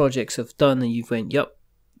couple of projects have done and you've went, yep,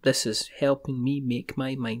 this is helping me make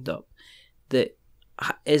my mind up, that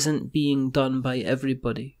isn't being done by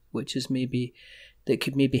everybody, which is maybe, that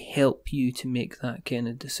could maybe help you to make that kind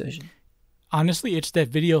of decision? Honestly, it's that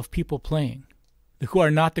video of people playing who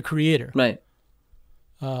are not the creator. Right.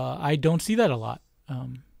 I don't see that a lot.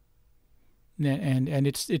 And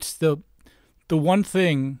it's the one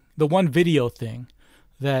thing, the one video thing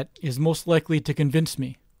that is most likely to convince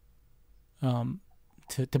me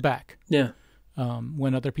to back. Yeah.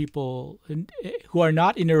 When other people who are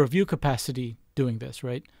not in a review capacity doing this,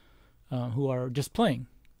 right? Who are just playing.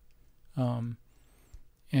 And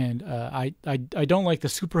I don't like the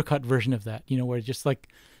supercut version of that, where it's just like,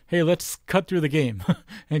 hey, let's cut through the game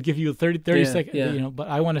and give you 30 seconds, yeah. But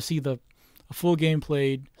I want to see a full game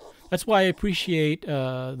played. That's why I appreciate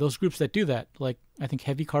those groups that do that. Like, I think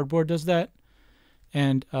Heavy Cardboard does that.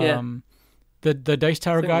 And the Dice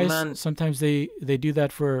Tower guys, sometimes they do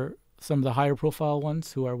that for some of the higher profile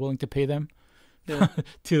ones who are willing to pay them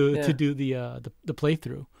to do the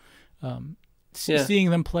playthrough. Seeing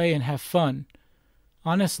them play and have fun,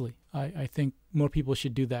 honestly, I think more people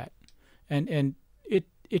should do that. And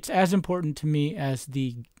it's as important to me as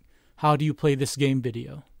the how do you play this game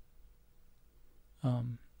video.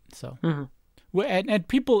 And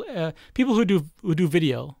people who do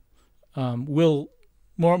video will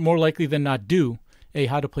more likely than not do a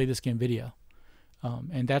how to play this game video.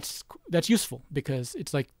 And that's useful because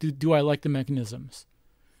it's like, do I like the mechanisms?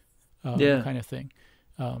 Kind of thing.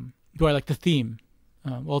 Do I like the theme?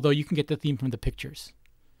 Although you can get the theme from the pictures.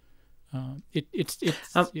 It's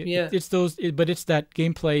those, but it's that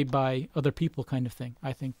gameplay by other people kind of thing.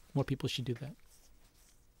 I think more people should do that.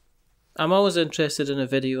 I'm always interested in a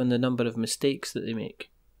video and the number of mistakes that they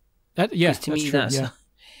make. To me,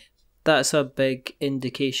 that's a big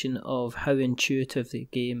indication of how intuitive the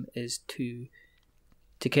game is to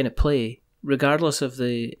kind of play, regardless of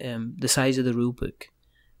the size of the rulebook.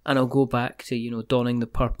 And I'll go back to Donning the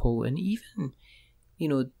Purple, and even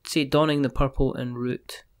say Donning the Purple and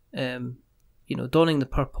Root. Donning the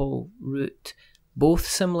Purple, Root, both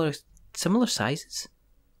similar sizes.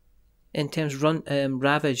 In terms of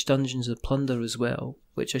Ravage, Dungeons of Plunder as well,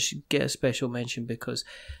 which I should get a special mention because,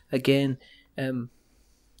 again,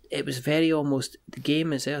 it was the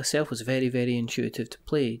game itself was very, very intuitive to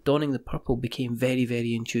play. Donning the Purple became very,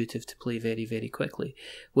 very intuitive to play very, very quickly,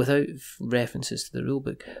 without references to the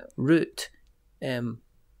rulebook. Root,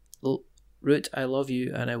 I love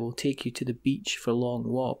you and I will take you to the beach for long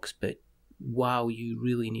walks, but wow, you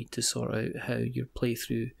really need to sort out how your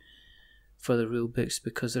playthrough for the rule books,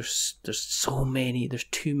 because there's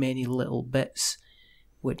too many little bits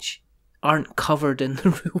which aren't covered in the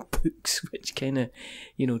rule books, which kind of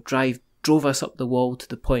drove us up the wall to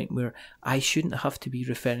the point where I shouldn't have to be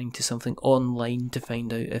referring to something online to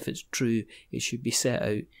find out if it's true. It should be set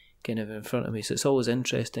out kind of in front of me. So it's always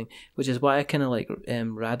interesting, which is why I kind of like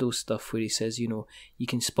Rado's stuff where he says, you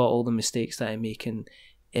can spot all the mistakes that I make when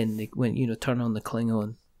turn on the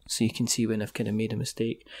Klingon, so you can see when I've kind of made a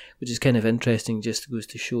mistake, which is kind of interesting. Just goes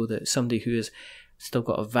to show that somebody who has still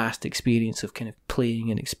got a vast experience of kind of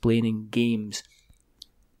playing and explaining games,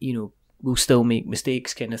 will still make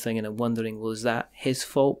mistakes kind of thing. And I'm wondering, well, is that his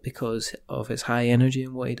fault because of his high energy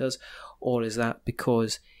and what he does, or is that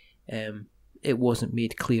because it wasn't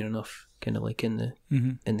made clear enough, kind of like in the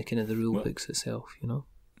kind of the rule books itself,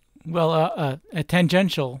 Well, a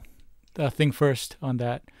tangential thing first on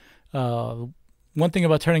that. One thing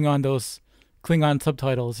about turning on those Klingon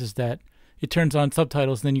subtitles is that it turns on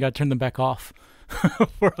subtitles and then you got to turn them back off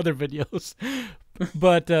for other videos.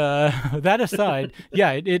 But that aside,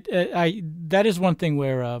 that is one thing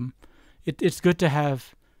where it's good to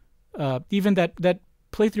have even that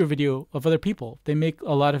playthrough video of other people. They make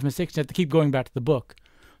a lot of mistakes. You have to keep going back to the book.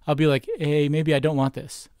 I'll be like, hey, maybe I don't want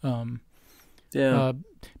this.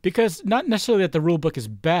 Because not necessarily that the rule book is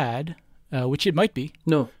bad, which it might be.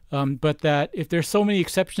 No. But that if there's so many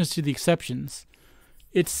exceptions to the exceptions,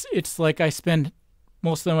 it's like I spend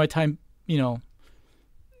most of my time,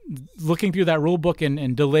 looking through that rule book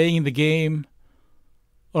and delaying the game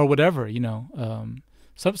or whatever,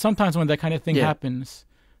 sometimes when that kind of thing happens,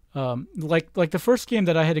 like the first game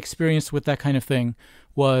that I had experienced with that kind of thing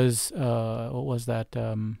was, what was that?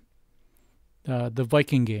 The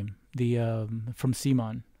Viking game, from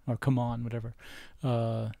Simon or Come On, whatever.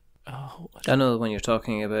 I know the one you're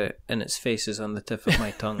talking about, and its face is on the tip of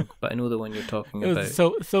my tongue, but I know the one you're talking about.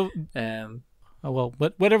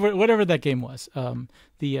 Whatever that game was,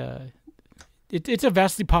 it's a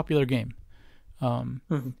vastly popular game,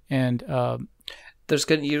 and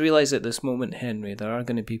you realize at this moment, Henry, there are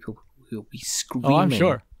going to be people who'll be screaming. Oh, I'm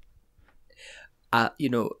sure.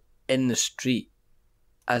 In the street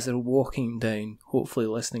as they're walking down, hopefully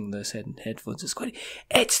listening to this in headphones. It's going,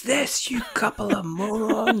 "It's this, you couple of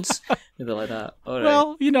morons!" They'll be like that. All right.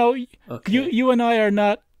 Well, Okay. you and I are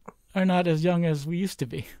not as young as we used to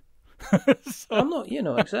be. So, I'm not,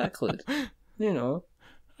 exactly.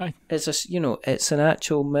 I- It's an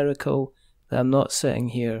actual miracle that I'm not sitting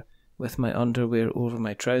here with my underwear over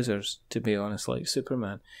my trousers, to be honest, like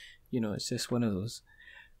Superman. It's just one of those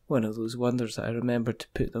wonders that I remember to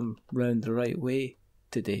put them round the right way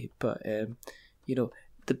today. But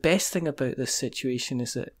the best thing about this situation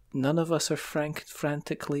is that none of us are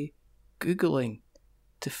frantically Googling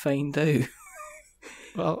to find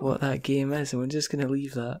out what that game is, and we're just going to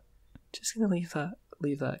leave that. Just going to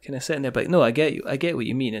leave that kind of sitting there. But no, I get you. I get what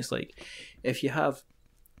you mean. It's like if you have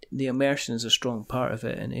the immersion is a strong part of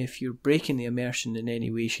it, and if you're breaking the immersion in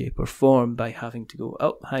any way, shape, or form by having to go,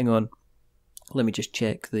 oh, hang on, let me just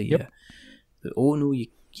check oh no, you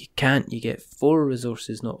can't. You get 4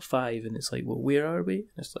 resources, not 5, and it's like, well, where are we? And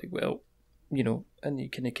it's like, well, and you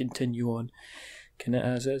kind of continue on, kind of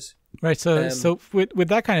as is. Right. So with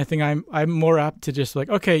that kind of thing, I'm more apt to just like,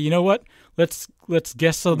 okay, you know what? Let's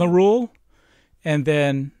guess on the rule, and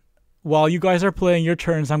then while you guys are playing your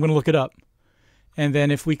turns, I'm going to look it up, and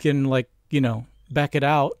then if we can back it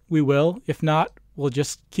out, we will. If not, we'll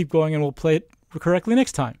just keep going and we'll play it correctly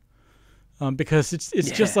next time. Because it's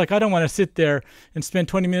just like I don't want to sit there and spend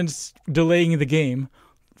 20 minutes delaying the game,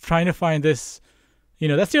 trying to find this.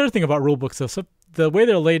 That's the other thing about rule books, though. So the way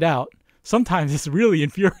they're laid out, sometimes it's really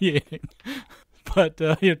infuriating. But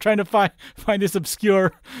trying to find this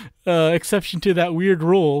obscure exception to that weird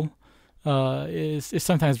rule is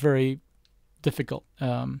sometimes very difficult.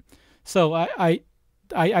 So I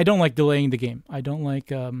don't like delaying the game. I don't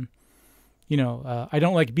like I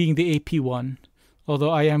don't like being the AP one.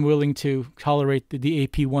 Although I am willing to tolerate the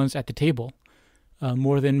AP ones at the table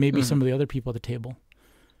more than maybe some of the other people at the table.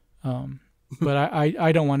 But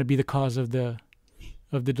I don't want to be the cause of the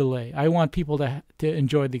delay. I want people to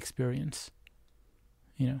enjoy the experience.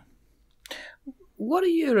 What are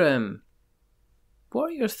your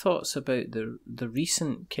thoughts about the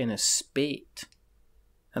recent kind of spate,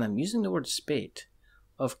 and I'm using the word spate,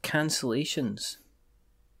 of cancellations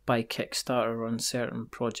by Kickstarter on certain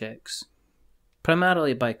projects?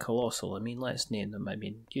 Primarily by Colossal. I mean, let's name them. I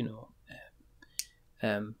mean,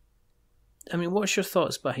 what's your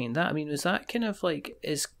thoughts behind that? I mean, is that kind of like,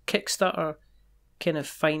 is Kickstarter kind of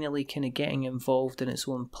finally kind of getting involved in its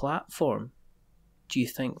own platform, do you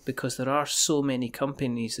think? Because there are so many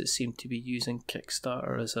companies that seem to be using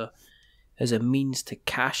Kickstarter as a means to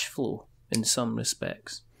cash flow in some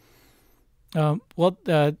respects.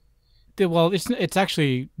 It's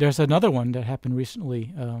actually, there's another one that happened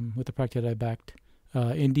recently with the project that I backed,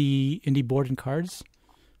 Indie Board and Cards.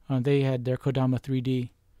 They had their Kodama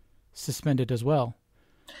 3D suspended as well.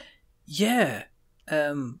 Yeah,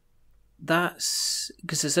 that's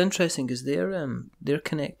because it's interesting because they're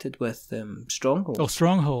connected with Stronghold. Oh,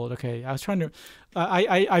 Stronghold. Okay, I was trying to.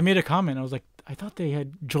 I made a comment. I was like, I thought they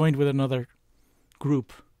had joined with another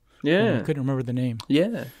group. Yeah, I couldn't remember the name.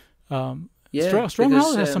 Yeah. Yeah,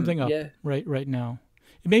 Stronghold has something up right now.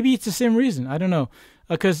 Maybe it's the same reason. I don't know.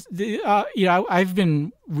 Because I've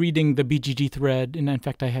been reading the BGG thread, and in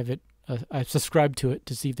fact, I have it. I've subscribed to it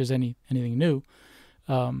to see if there's anything new.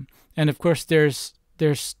 And of course, there's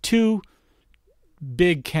 2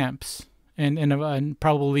 big camps, and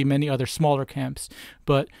probably many other smaller camps.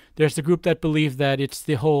 But there's the group that believe that it's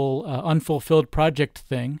the whole unfulfilled project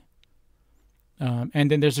thing,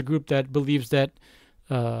 and then there's a group that believes that.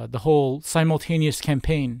 The whole simultaneous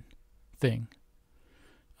campaign thing.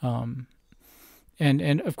 And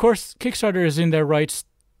of course, Kickstarter is in their rights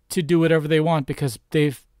to do whatever they want because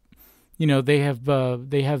they have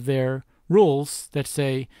their rules that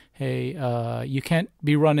say, hey, you can't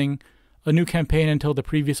be running a new campaign until the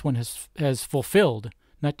previous one has fulfilled,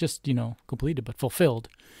 not just, completed, but fulfilled.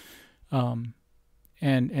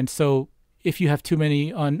 And so if you have too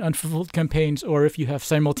many unfulfilled campaigns or if you have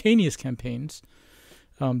simultaneous campaigns,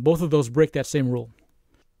 both of those break that same rule.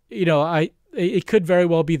 It could very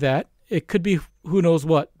well be that. It could be who knows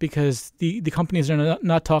what, because the companies are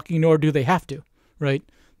not talking, nor do they have to, right?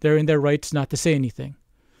 They're in their rights not to say anything.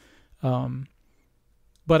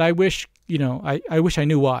 But I wish, I wish I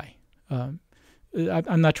knew why. I'm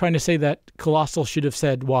not trying to say that Colossal should have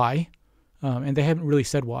said why, and they haven't really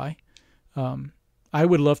said why. I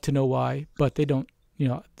would love to know why, but they don't,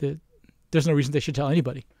 there's no reason they should tell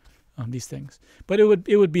anybody. These things, but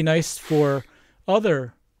it would be nice for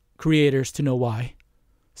other creators to know why,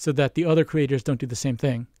 so that the other creators don't do the same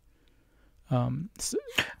thing.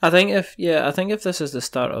 I think if this is the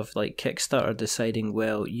start of like Kickstarter deciding,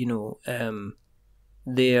 well,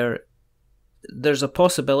 there's a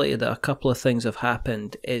possibility that a couple of things have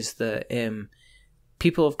happened. Is that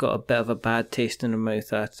people have got a bit of a bad taste in their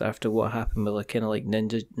mouth after what happened with kind of like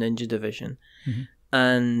Ninja Division,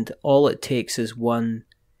 and all it takes is one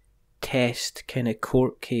test kind of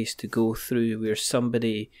court case to go through where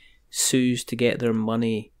somebody sues to get their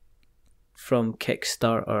money from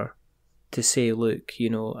Kickstarter to say, look,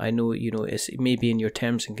 I know, it's maybe in your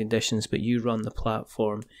terms and conditions, but you run the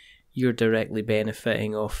platform, you're directly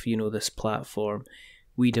benefiting off, this platform.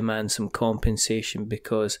 We demand some compensation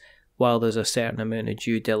because while there's a certain amount of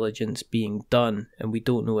due diligence being done, and we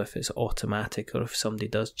don't know if it's automatic or if somebody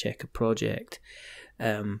does check a project,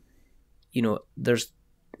 I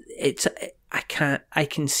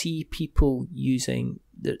can see people using,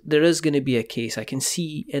 there is going to be a case, I can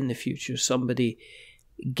see in the future somebody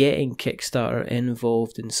getting Kickstarter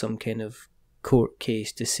involved in some kind of court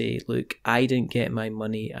case to say, look, I didn't get my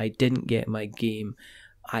money, I didn't get my game,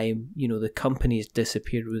 the company's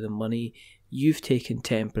disappeared with the money, you've taken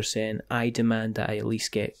 10%, I demand that I at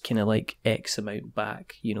least get kind of like X amount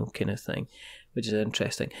back, kind of thing, which is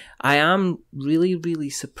interesting. I am really,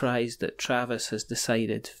 really surprised that Travis has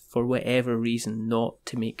decided, for whatever reason, not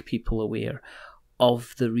to make people aware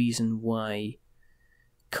of the reason why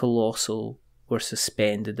Colossal were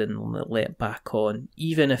suspended and let back on,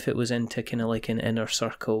 even if it was into kind of like an inner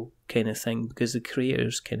circle kind of thing, because the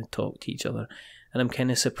creators kind of talk to each other, and I'm kind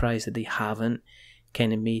of surprised that they haven't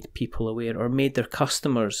kind of made people aware or made their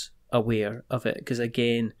customers aware of it, because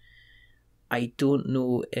again, I don't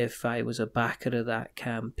know if I was a backer of that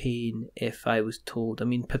campaign, if I was told,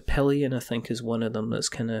 Papillion I think is one of them that's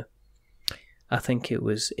kind of, I think it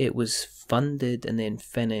was funded and then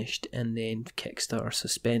finished, and then Kickstarter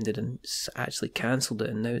suspended and actually cancelled it,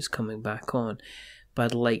 and now it's coming back on. But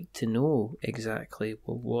I'd like to know exactly,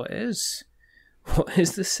 well, what is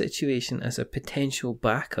the situation as a potential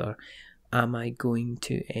backer? Am I going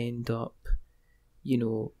to end up,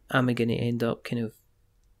 kind of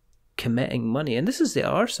committing money? And this is the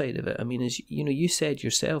other side of it. As you said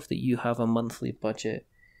yourself that you have a monthly budget.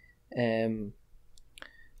 You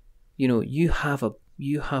have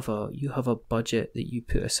a budget that you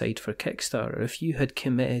put aside for Kickstarter. If you had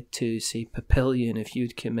committed to, say, Papillion, if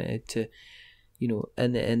you'd committed to,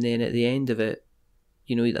 and then at the end of it,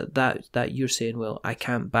 that you're saying, well, I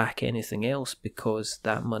can't back anything else because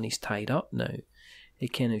that money's tied up now.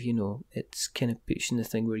 It kind of, it's kind of puts you in the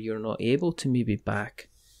thing where you're not able to maybe back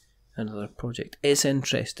another project. It's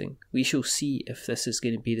interesting. We shall see if this is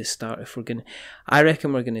going to be the start. I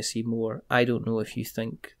reckon we're going to see more. I don't know if you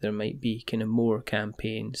think there might be kind of more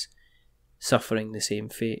campaigns suffering the same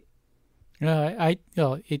fate.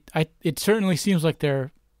 It certainly seems like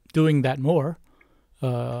they're doing that more,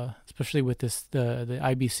 especially with the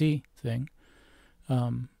IBC thing.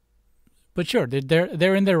 But sure,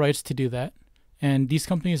 they're in their rights to do that, and these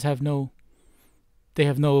companies have no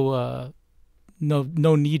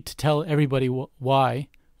need to tell everybody why.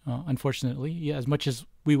 Unfortunately, as much as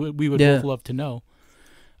we would both love to know.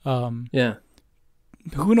 Who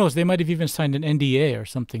knows? They might have even signed an NDA or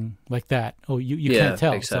something like that. Oh, you can't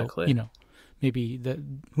tell. Exactly. So maybe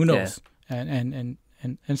who knows? And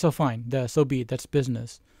so fine. So be it. That's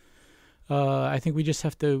business. I think we just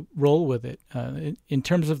have to roll with it. In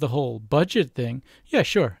terms of the whole budget thing, yeah,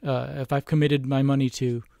 sure. If I've committed my money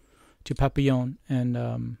to Papillon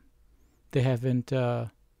and they haven't, and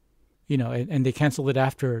they canceled it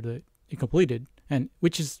after it completed, and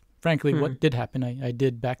which is frankly what did happen. I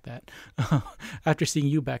did back that after seeing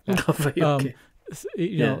you back that. Okay.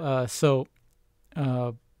 So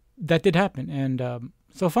that did happen, and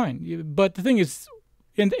so fine. But the thing is,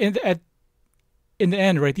 in the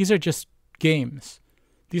end, right? These are just games.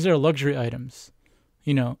 These are luxury items,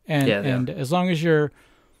 and as long as you're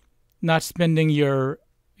not spending your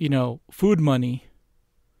food money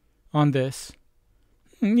on this,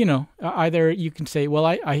 either you can say, well,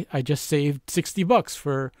 I just saved $60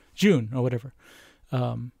 for June or whatever,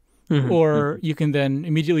 or you can then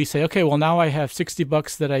immediately say, okay, well, now I have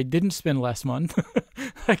 $60 that I didn't spend last month.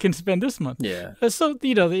 I can spend this month. Yeah. So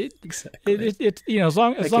Exactly. As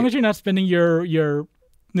long as you're not spending your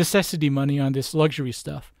necessity money on this luxury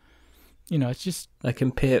stuff, it's just I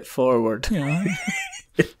can pay it forward.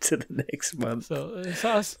 To the next month. So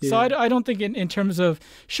I don't think in terms of,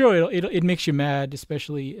 sure, it makes you mad,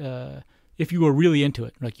 especially if you were really into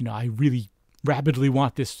it. Like, I really rabidly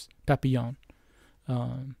want this Papillon.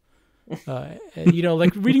 Like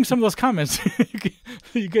reading some of those comments,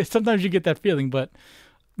 sometimes you get that feeling. But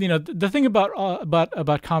the thing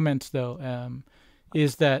about comments though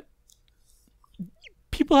is that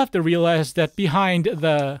people have to realize that behind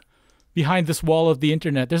this wall of the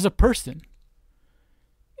internet, there's a person,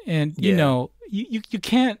 and you know, you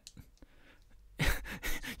can't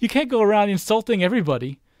you can't go around insulting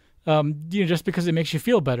everybody, just because it makes you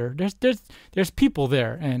feel better. There's people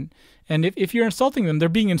there, and if you're insulting them, they're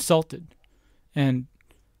being insulted, and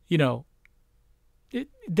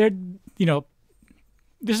this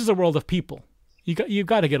is a world of people. You've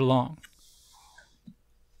got to get along.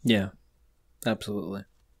 Yeah, absolutely.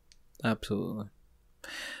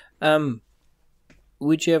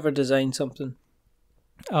 Would you ever design something?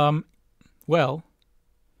 Well,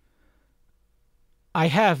 I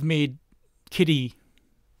have made kiddie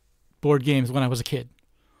board games when I was a kid.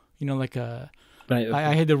 Right, okay.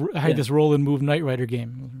 I had this roll and move Knight Rider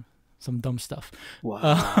game, some dumb stuff.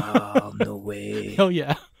 Wow, no way. Oh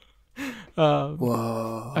yeah.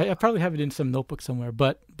 Whoa. I probably have it in some notebook somewhere,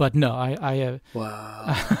 but no, I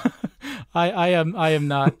wow. I am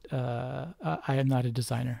not a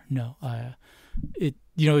designer. No,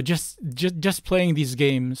 just playing these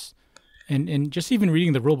games, and just even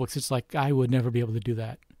reading the rule books, it's like I would never be able to do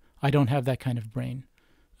that. I don't have that kind of brain.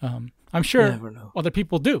 I'm sure other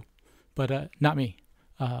people do, but not me.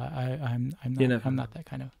 I'm not that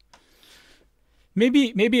kind of.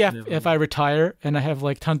 Maybe if I retire and I have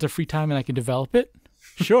like tons of free time and I can develop it,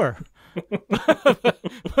 sure.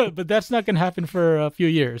 but that's not going to happen for a few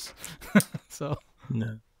years. So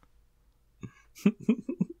no.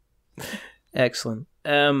 Excellent.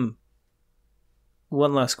 One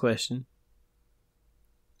last question.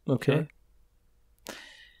 Okay.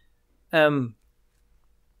 Sure.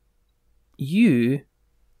 You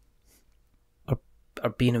are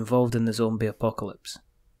being involved in the zombie apocalypse.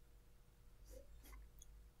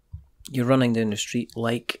 You're running down the street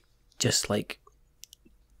just like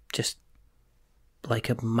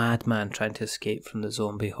a madman trying to escape from the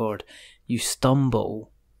zombie horde. You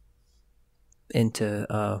stumble into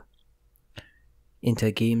a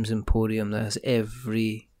games emporium that has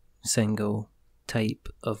every single type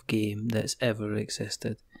of game that's ever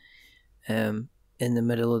existed. In the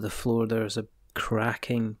middle of the floor there's a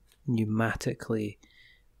cracking, pneumatically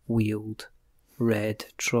wheeled red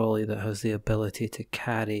trolley that has the ability to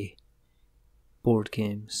carry board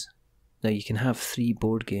games. Now you can have 3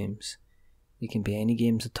 board games. They can be any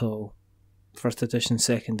games at all. First edition,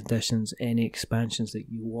 second editions, any expansions that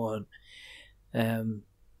you want.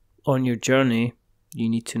 On your journey, you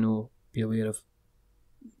need to be aware of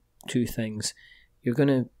 2 things. You're going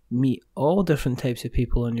to meet all different types of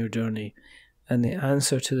people on your journey, and the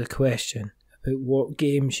answer to the question about what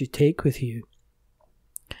games you take with you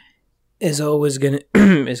is always going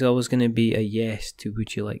to be a yes to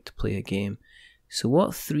would you like to play a game. So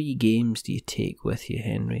what 3 games do you take with you,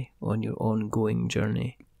 Henry, on your ongoing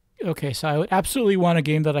journey? Okay, so I would absolutely want a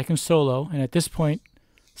game that I can solo, and at this point,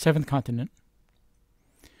 7th Continent.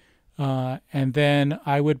 And then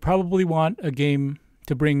I would probably want a game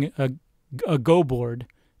to bring a Go board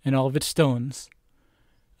and all of its stones,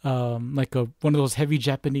 like one of those heavy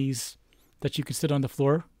Japanese that you could sit on the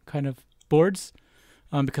floor kind of boards,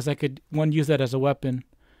 because I could, 1, use that as a weapon,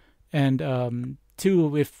 and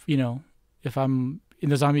 2, if I'm in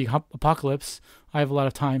the zombie apocalypse, I have a lot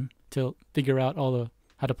of time to figure out how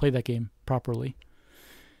to play that game properly.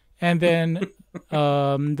 And then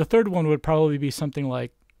the 3rd one would probably be something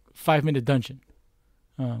like 5-Minute Dungeon,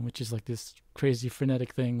 which is like this crazy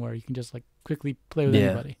frenetic thing where you can just like quickly play with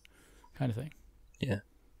anybody kind of thing. Yeah.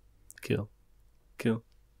 Cool.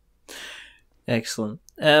 Excellent.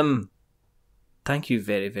 Thank you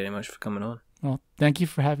very, very much for coming on. Well, thank you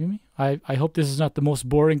for having me. I hope this is not the most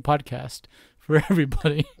boring podcast for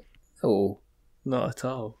everybody. Oh, not at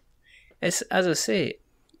all. It's, as I say,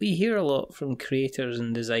 we hear a lot from creators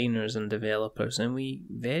and designers and developers, and we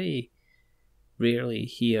very rarely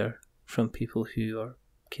hear from people who are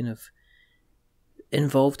kind of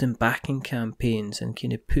involved in backing campaigns and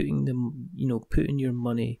kind of putting your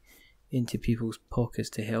money into people's pockets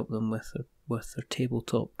to help them with their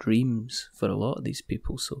tabletop dreams for a lot of these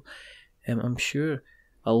people. So I'm sure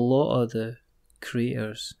a lot of the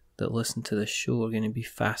creators that listen to this show are going to be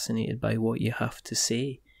fascinated by what you have to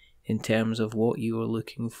say in terms of what you are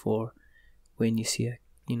looking for when you see a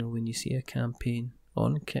campaign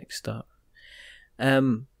on Kickstarter.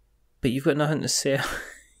 But you've got nothing to sell.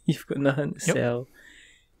 You've got nothing to sell.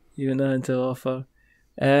 You've got nothing to offer.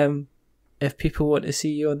 If people want to see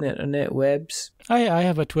you on the internet webs, I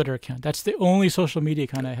have a Twitter account. That's the only social media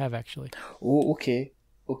account I have, actually. Oh, okay.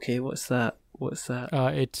 What's that?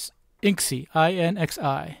 It's Inxi,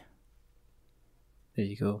 INXI. There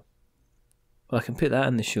you go. Well, I can put that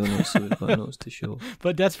in the show notes so we've got notes to show.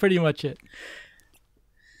 But that's pretty much it.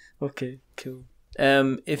 Okay, cool.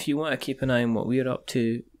 If you want to keep an eye on what we're up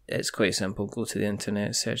to, it's quite simple. Go to the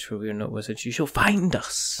internet, search for We're Not Wizards. You shall find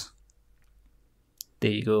us.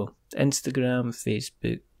 There you go. Instagram,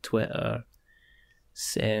 Facebook, Twitter,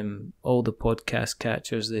 all the podcast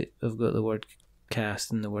catchers that have got the word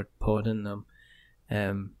cast and the word pod in them.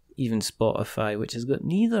 Even Spotify, which has got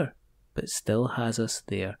neither, but still has us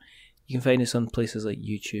there. You can find us on places like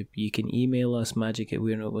YouTube. You can email us,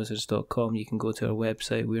 magic@we'renotwizards.com. You can go to our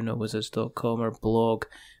website, we'renotwizards.com, or blog,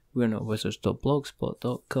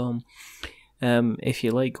 we'renotwizards.blogspot.com. If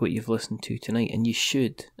you like what you've listened to tonight, and you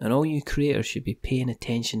should, and all you creators should be paying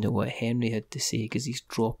attention to what Henry had to say, because he's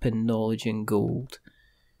dropping knowledge and gold,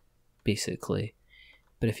 basically.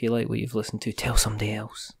 But if you like what you've listened to, tell somebody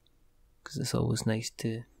else, because it's always nice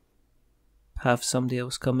to have somebody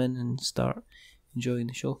else come in and start enjoying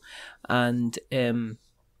the show. And the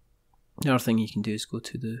other thing you can do is go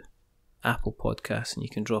to the Apple Podcast and you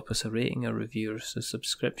can drop us a rating, a review, or a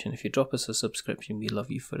subscription. If you drop us a subscription, we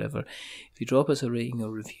love you forever. If you drop us a rating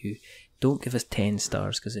or review, don't give us 10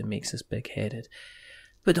 stars because it makes us big-headed,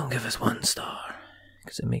 but don't give us 1 star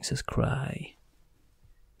because it makes us cry.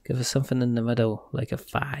 Give us something in the middle, like a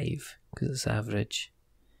 5, because it's average,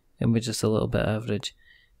 and we're just a little bit average.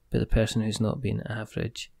 But the person who's not been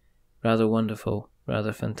average, rather wonderful,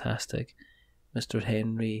 rather fantastic, Mr.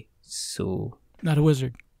 Henry. So not a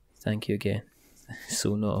wizard. Thank you again.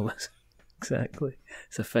 So not a wizard. Exactly.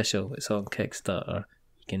 It's official. It's on Kickstarter.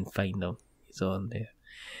 You can find him. He's on there.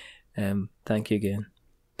 Thank you again.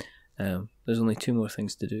 There's only 2 more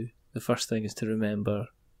things to do. The first thing is to remember,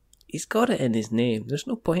 he's got it in his name. There's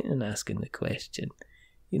no point in asking the question.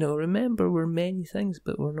 You know, remember, we're many things,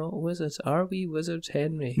 but we're not wizards. Are we wizards,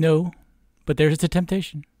 Henry? No, but there's the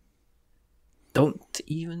temptation. Don't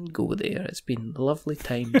even go there. It's been a lovely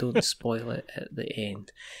time. Don't spoil it at the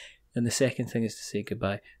end. And the second thing is to say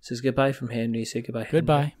goodbye. So it's goodbye from Henry. Say goodbye, Henry.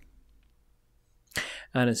 Goodbye.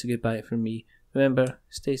 And it's a goodbye from me. Remember,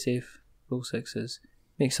 stay safe, roll 6s,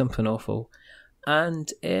 make something awful.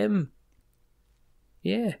 And,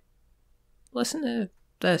 yeah, listen to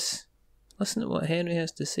this. Listen to what Henry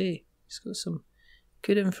has to say. He's got some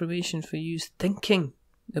good information for you thinking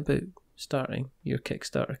about starting your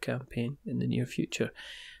Kickstarter campaign in the near future.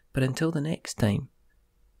 But until the next time,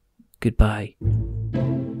 goodbye.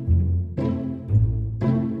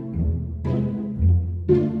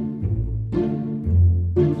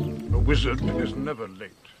 A wizard is never late.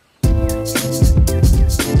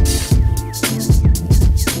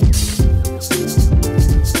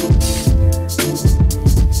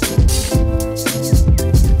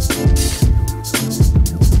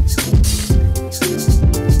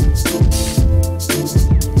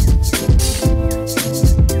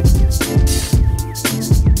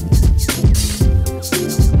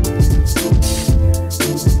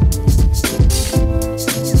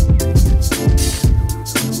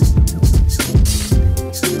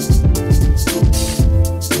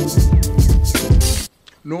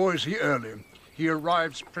 Nor is he early. He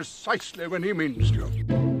arrives precisely when he means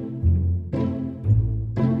to.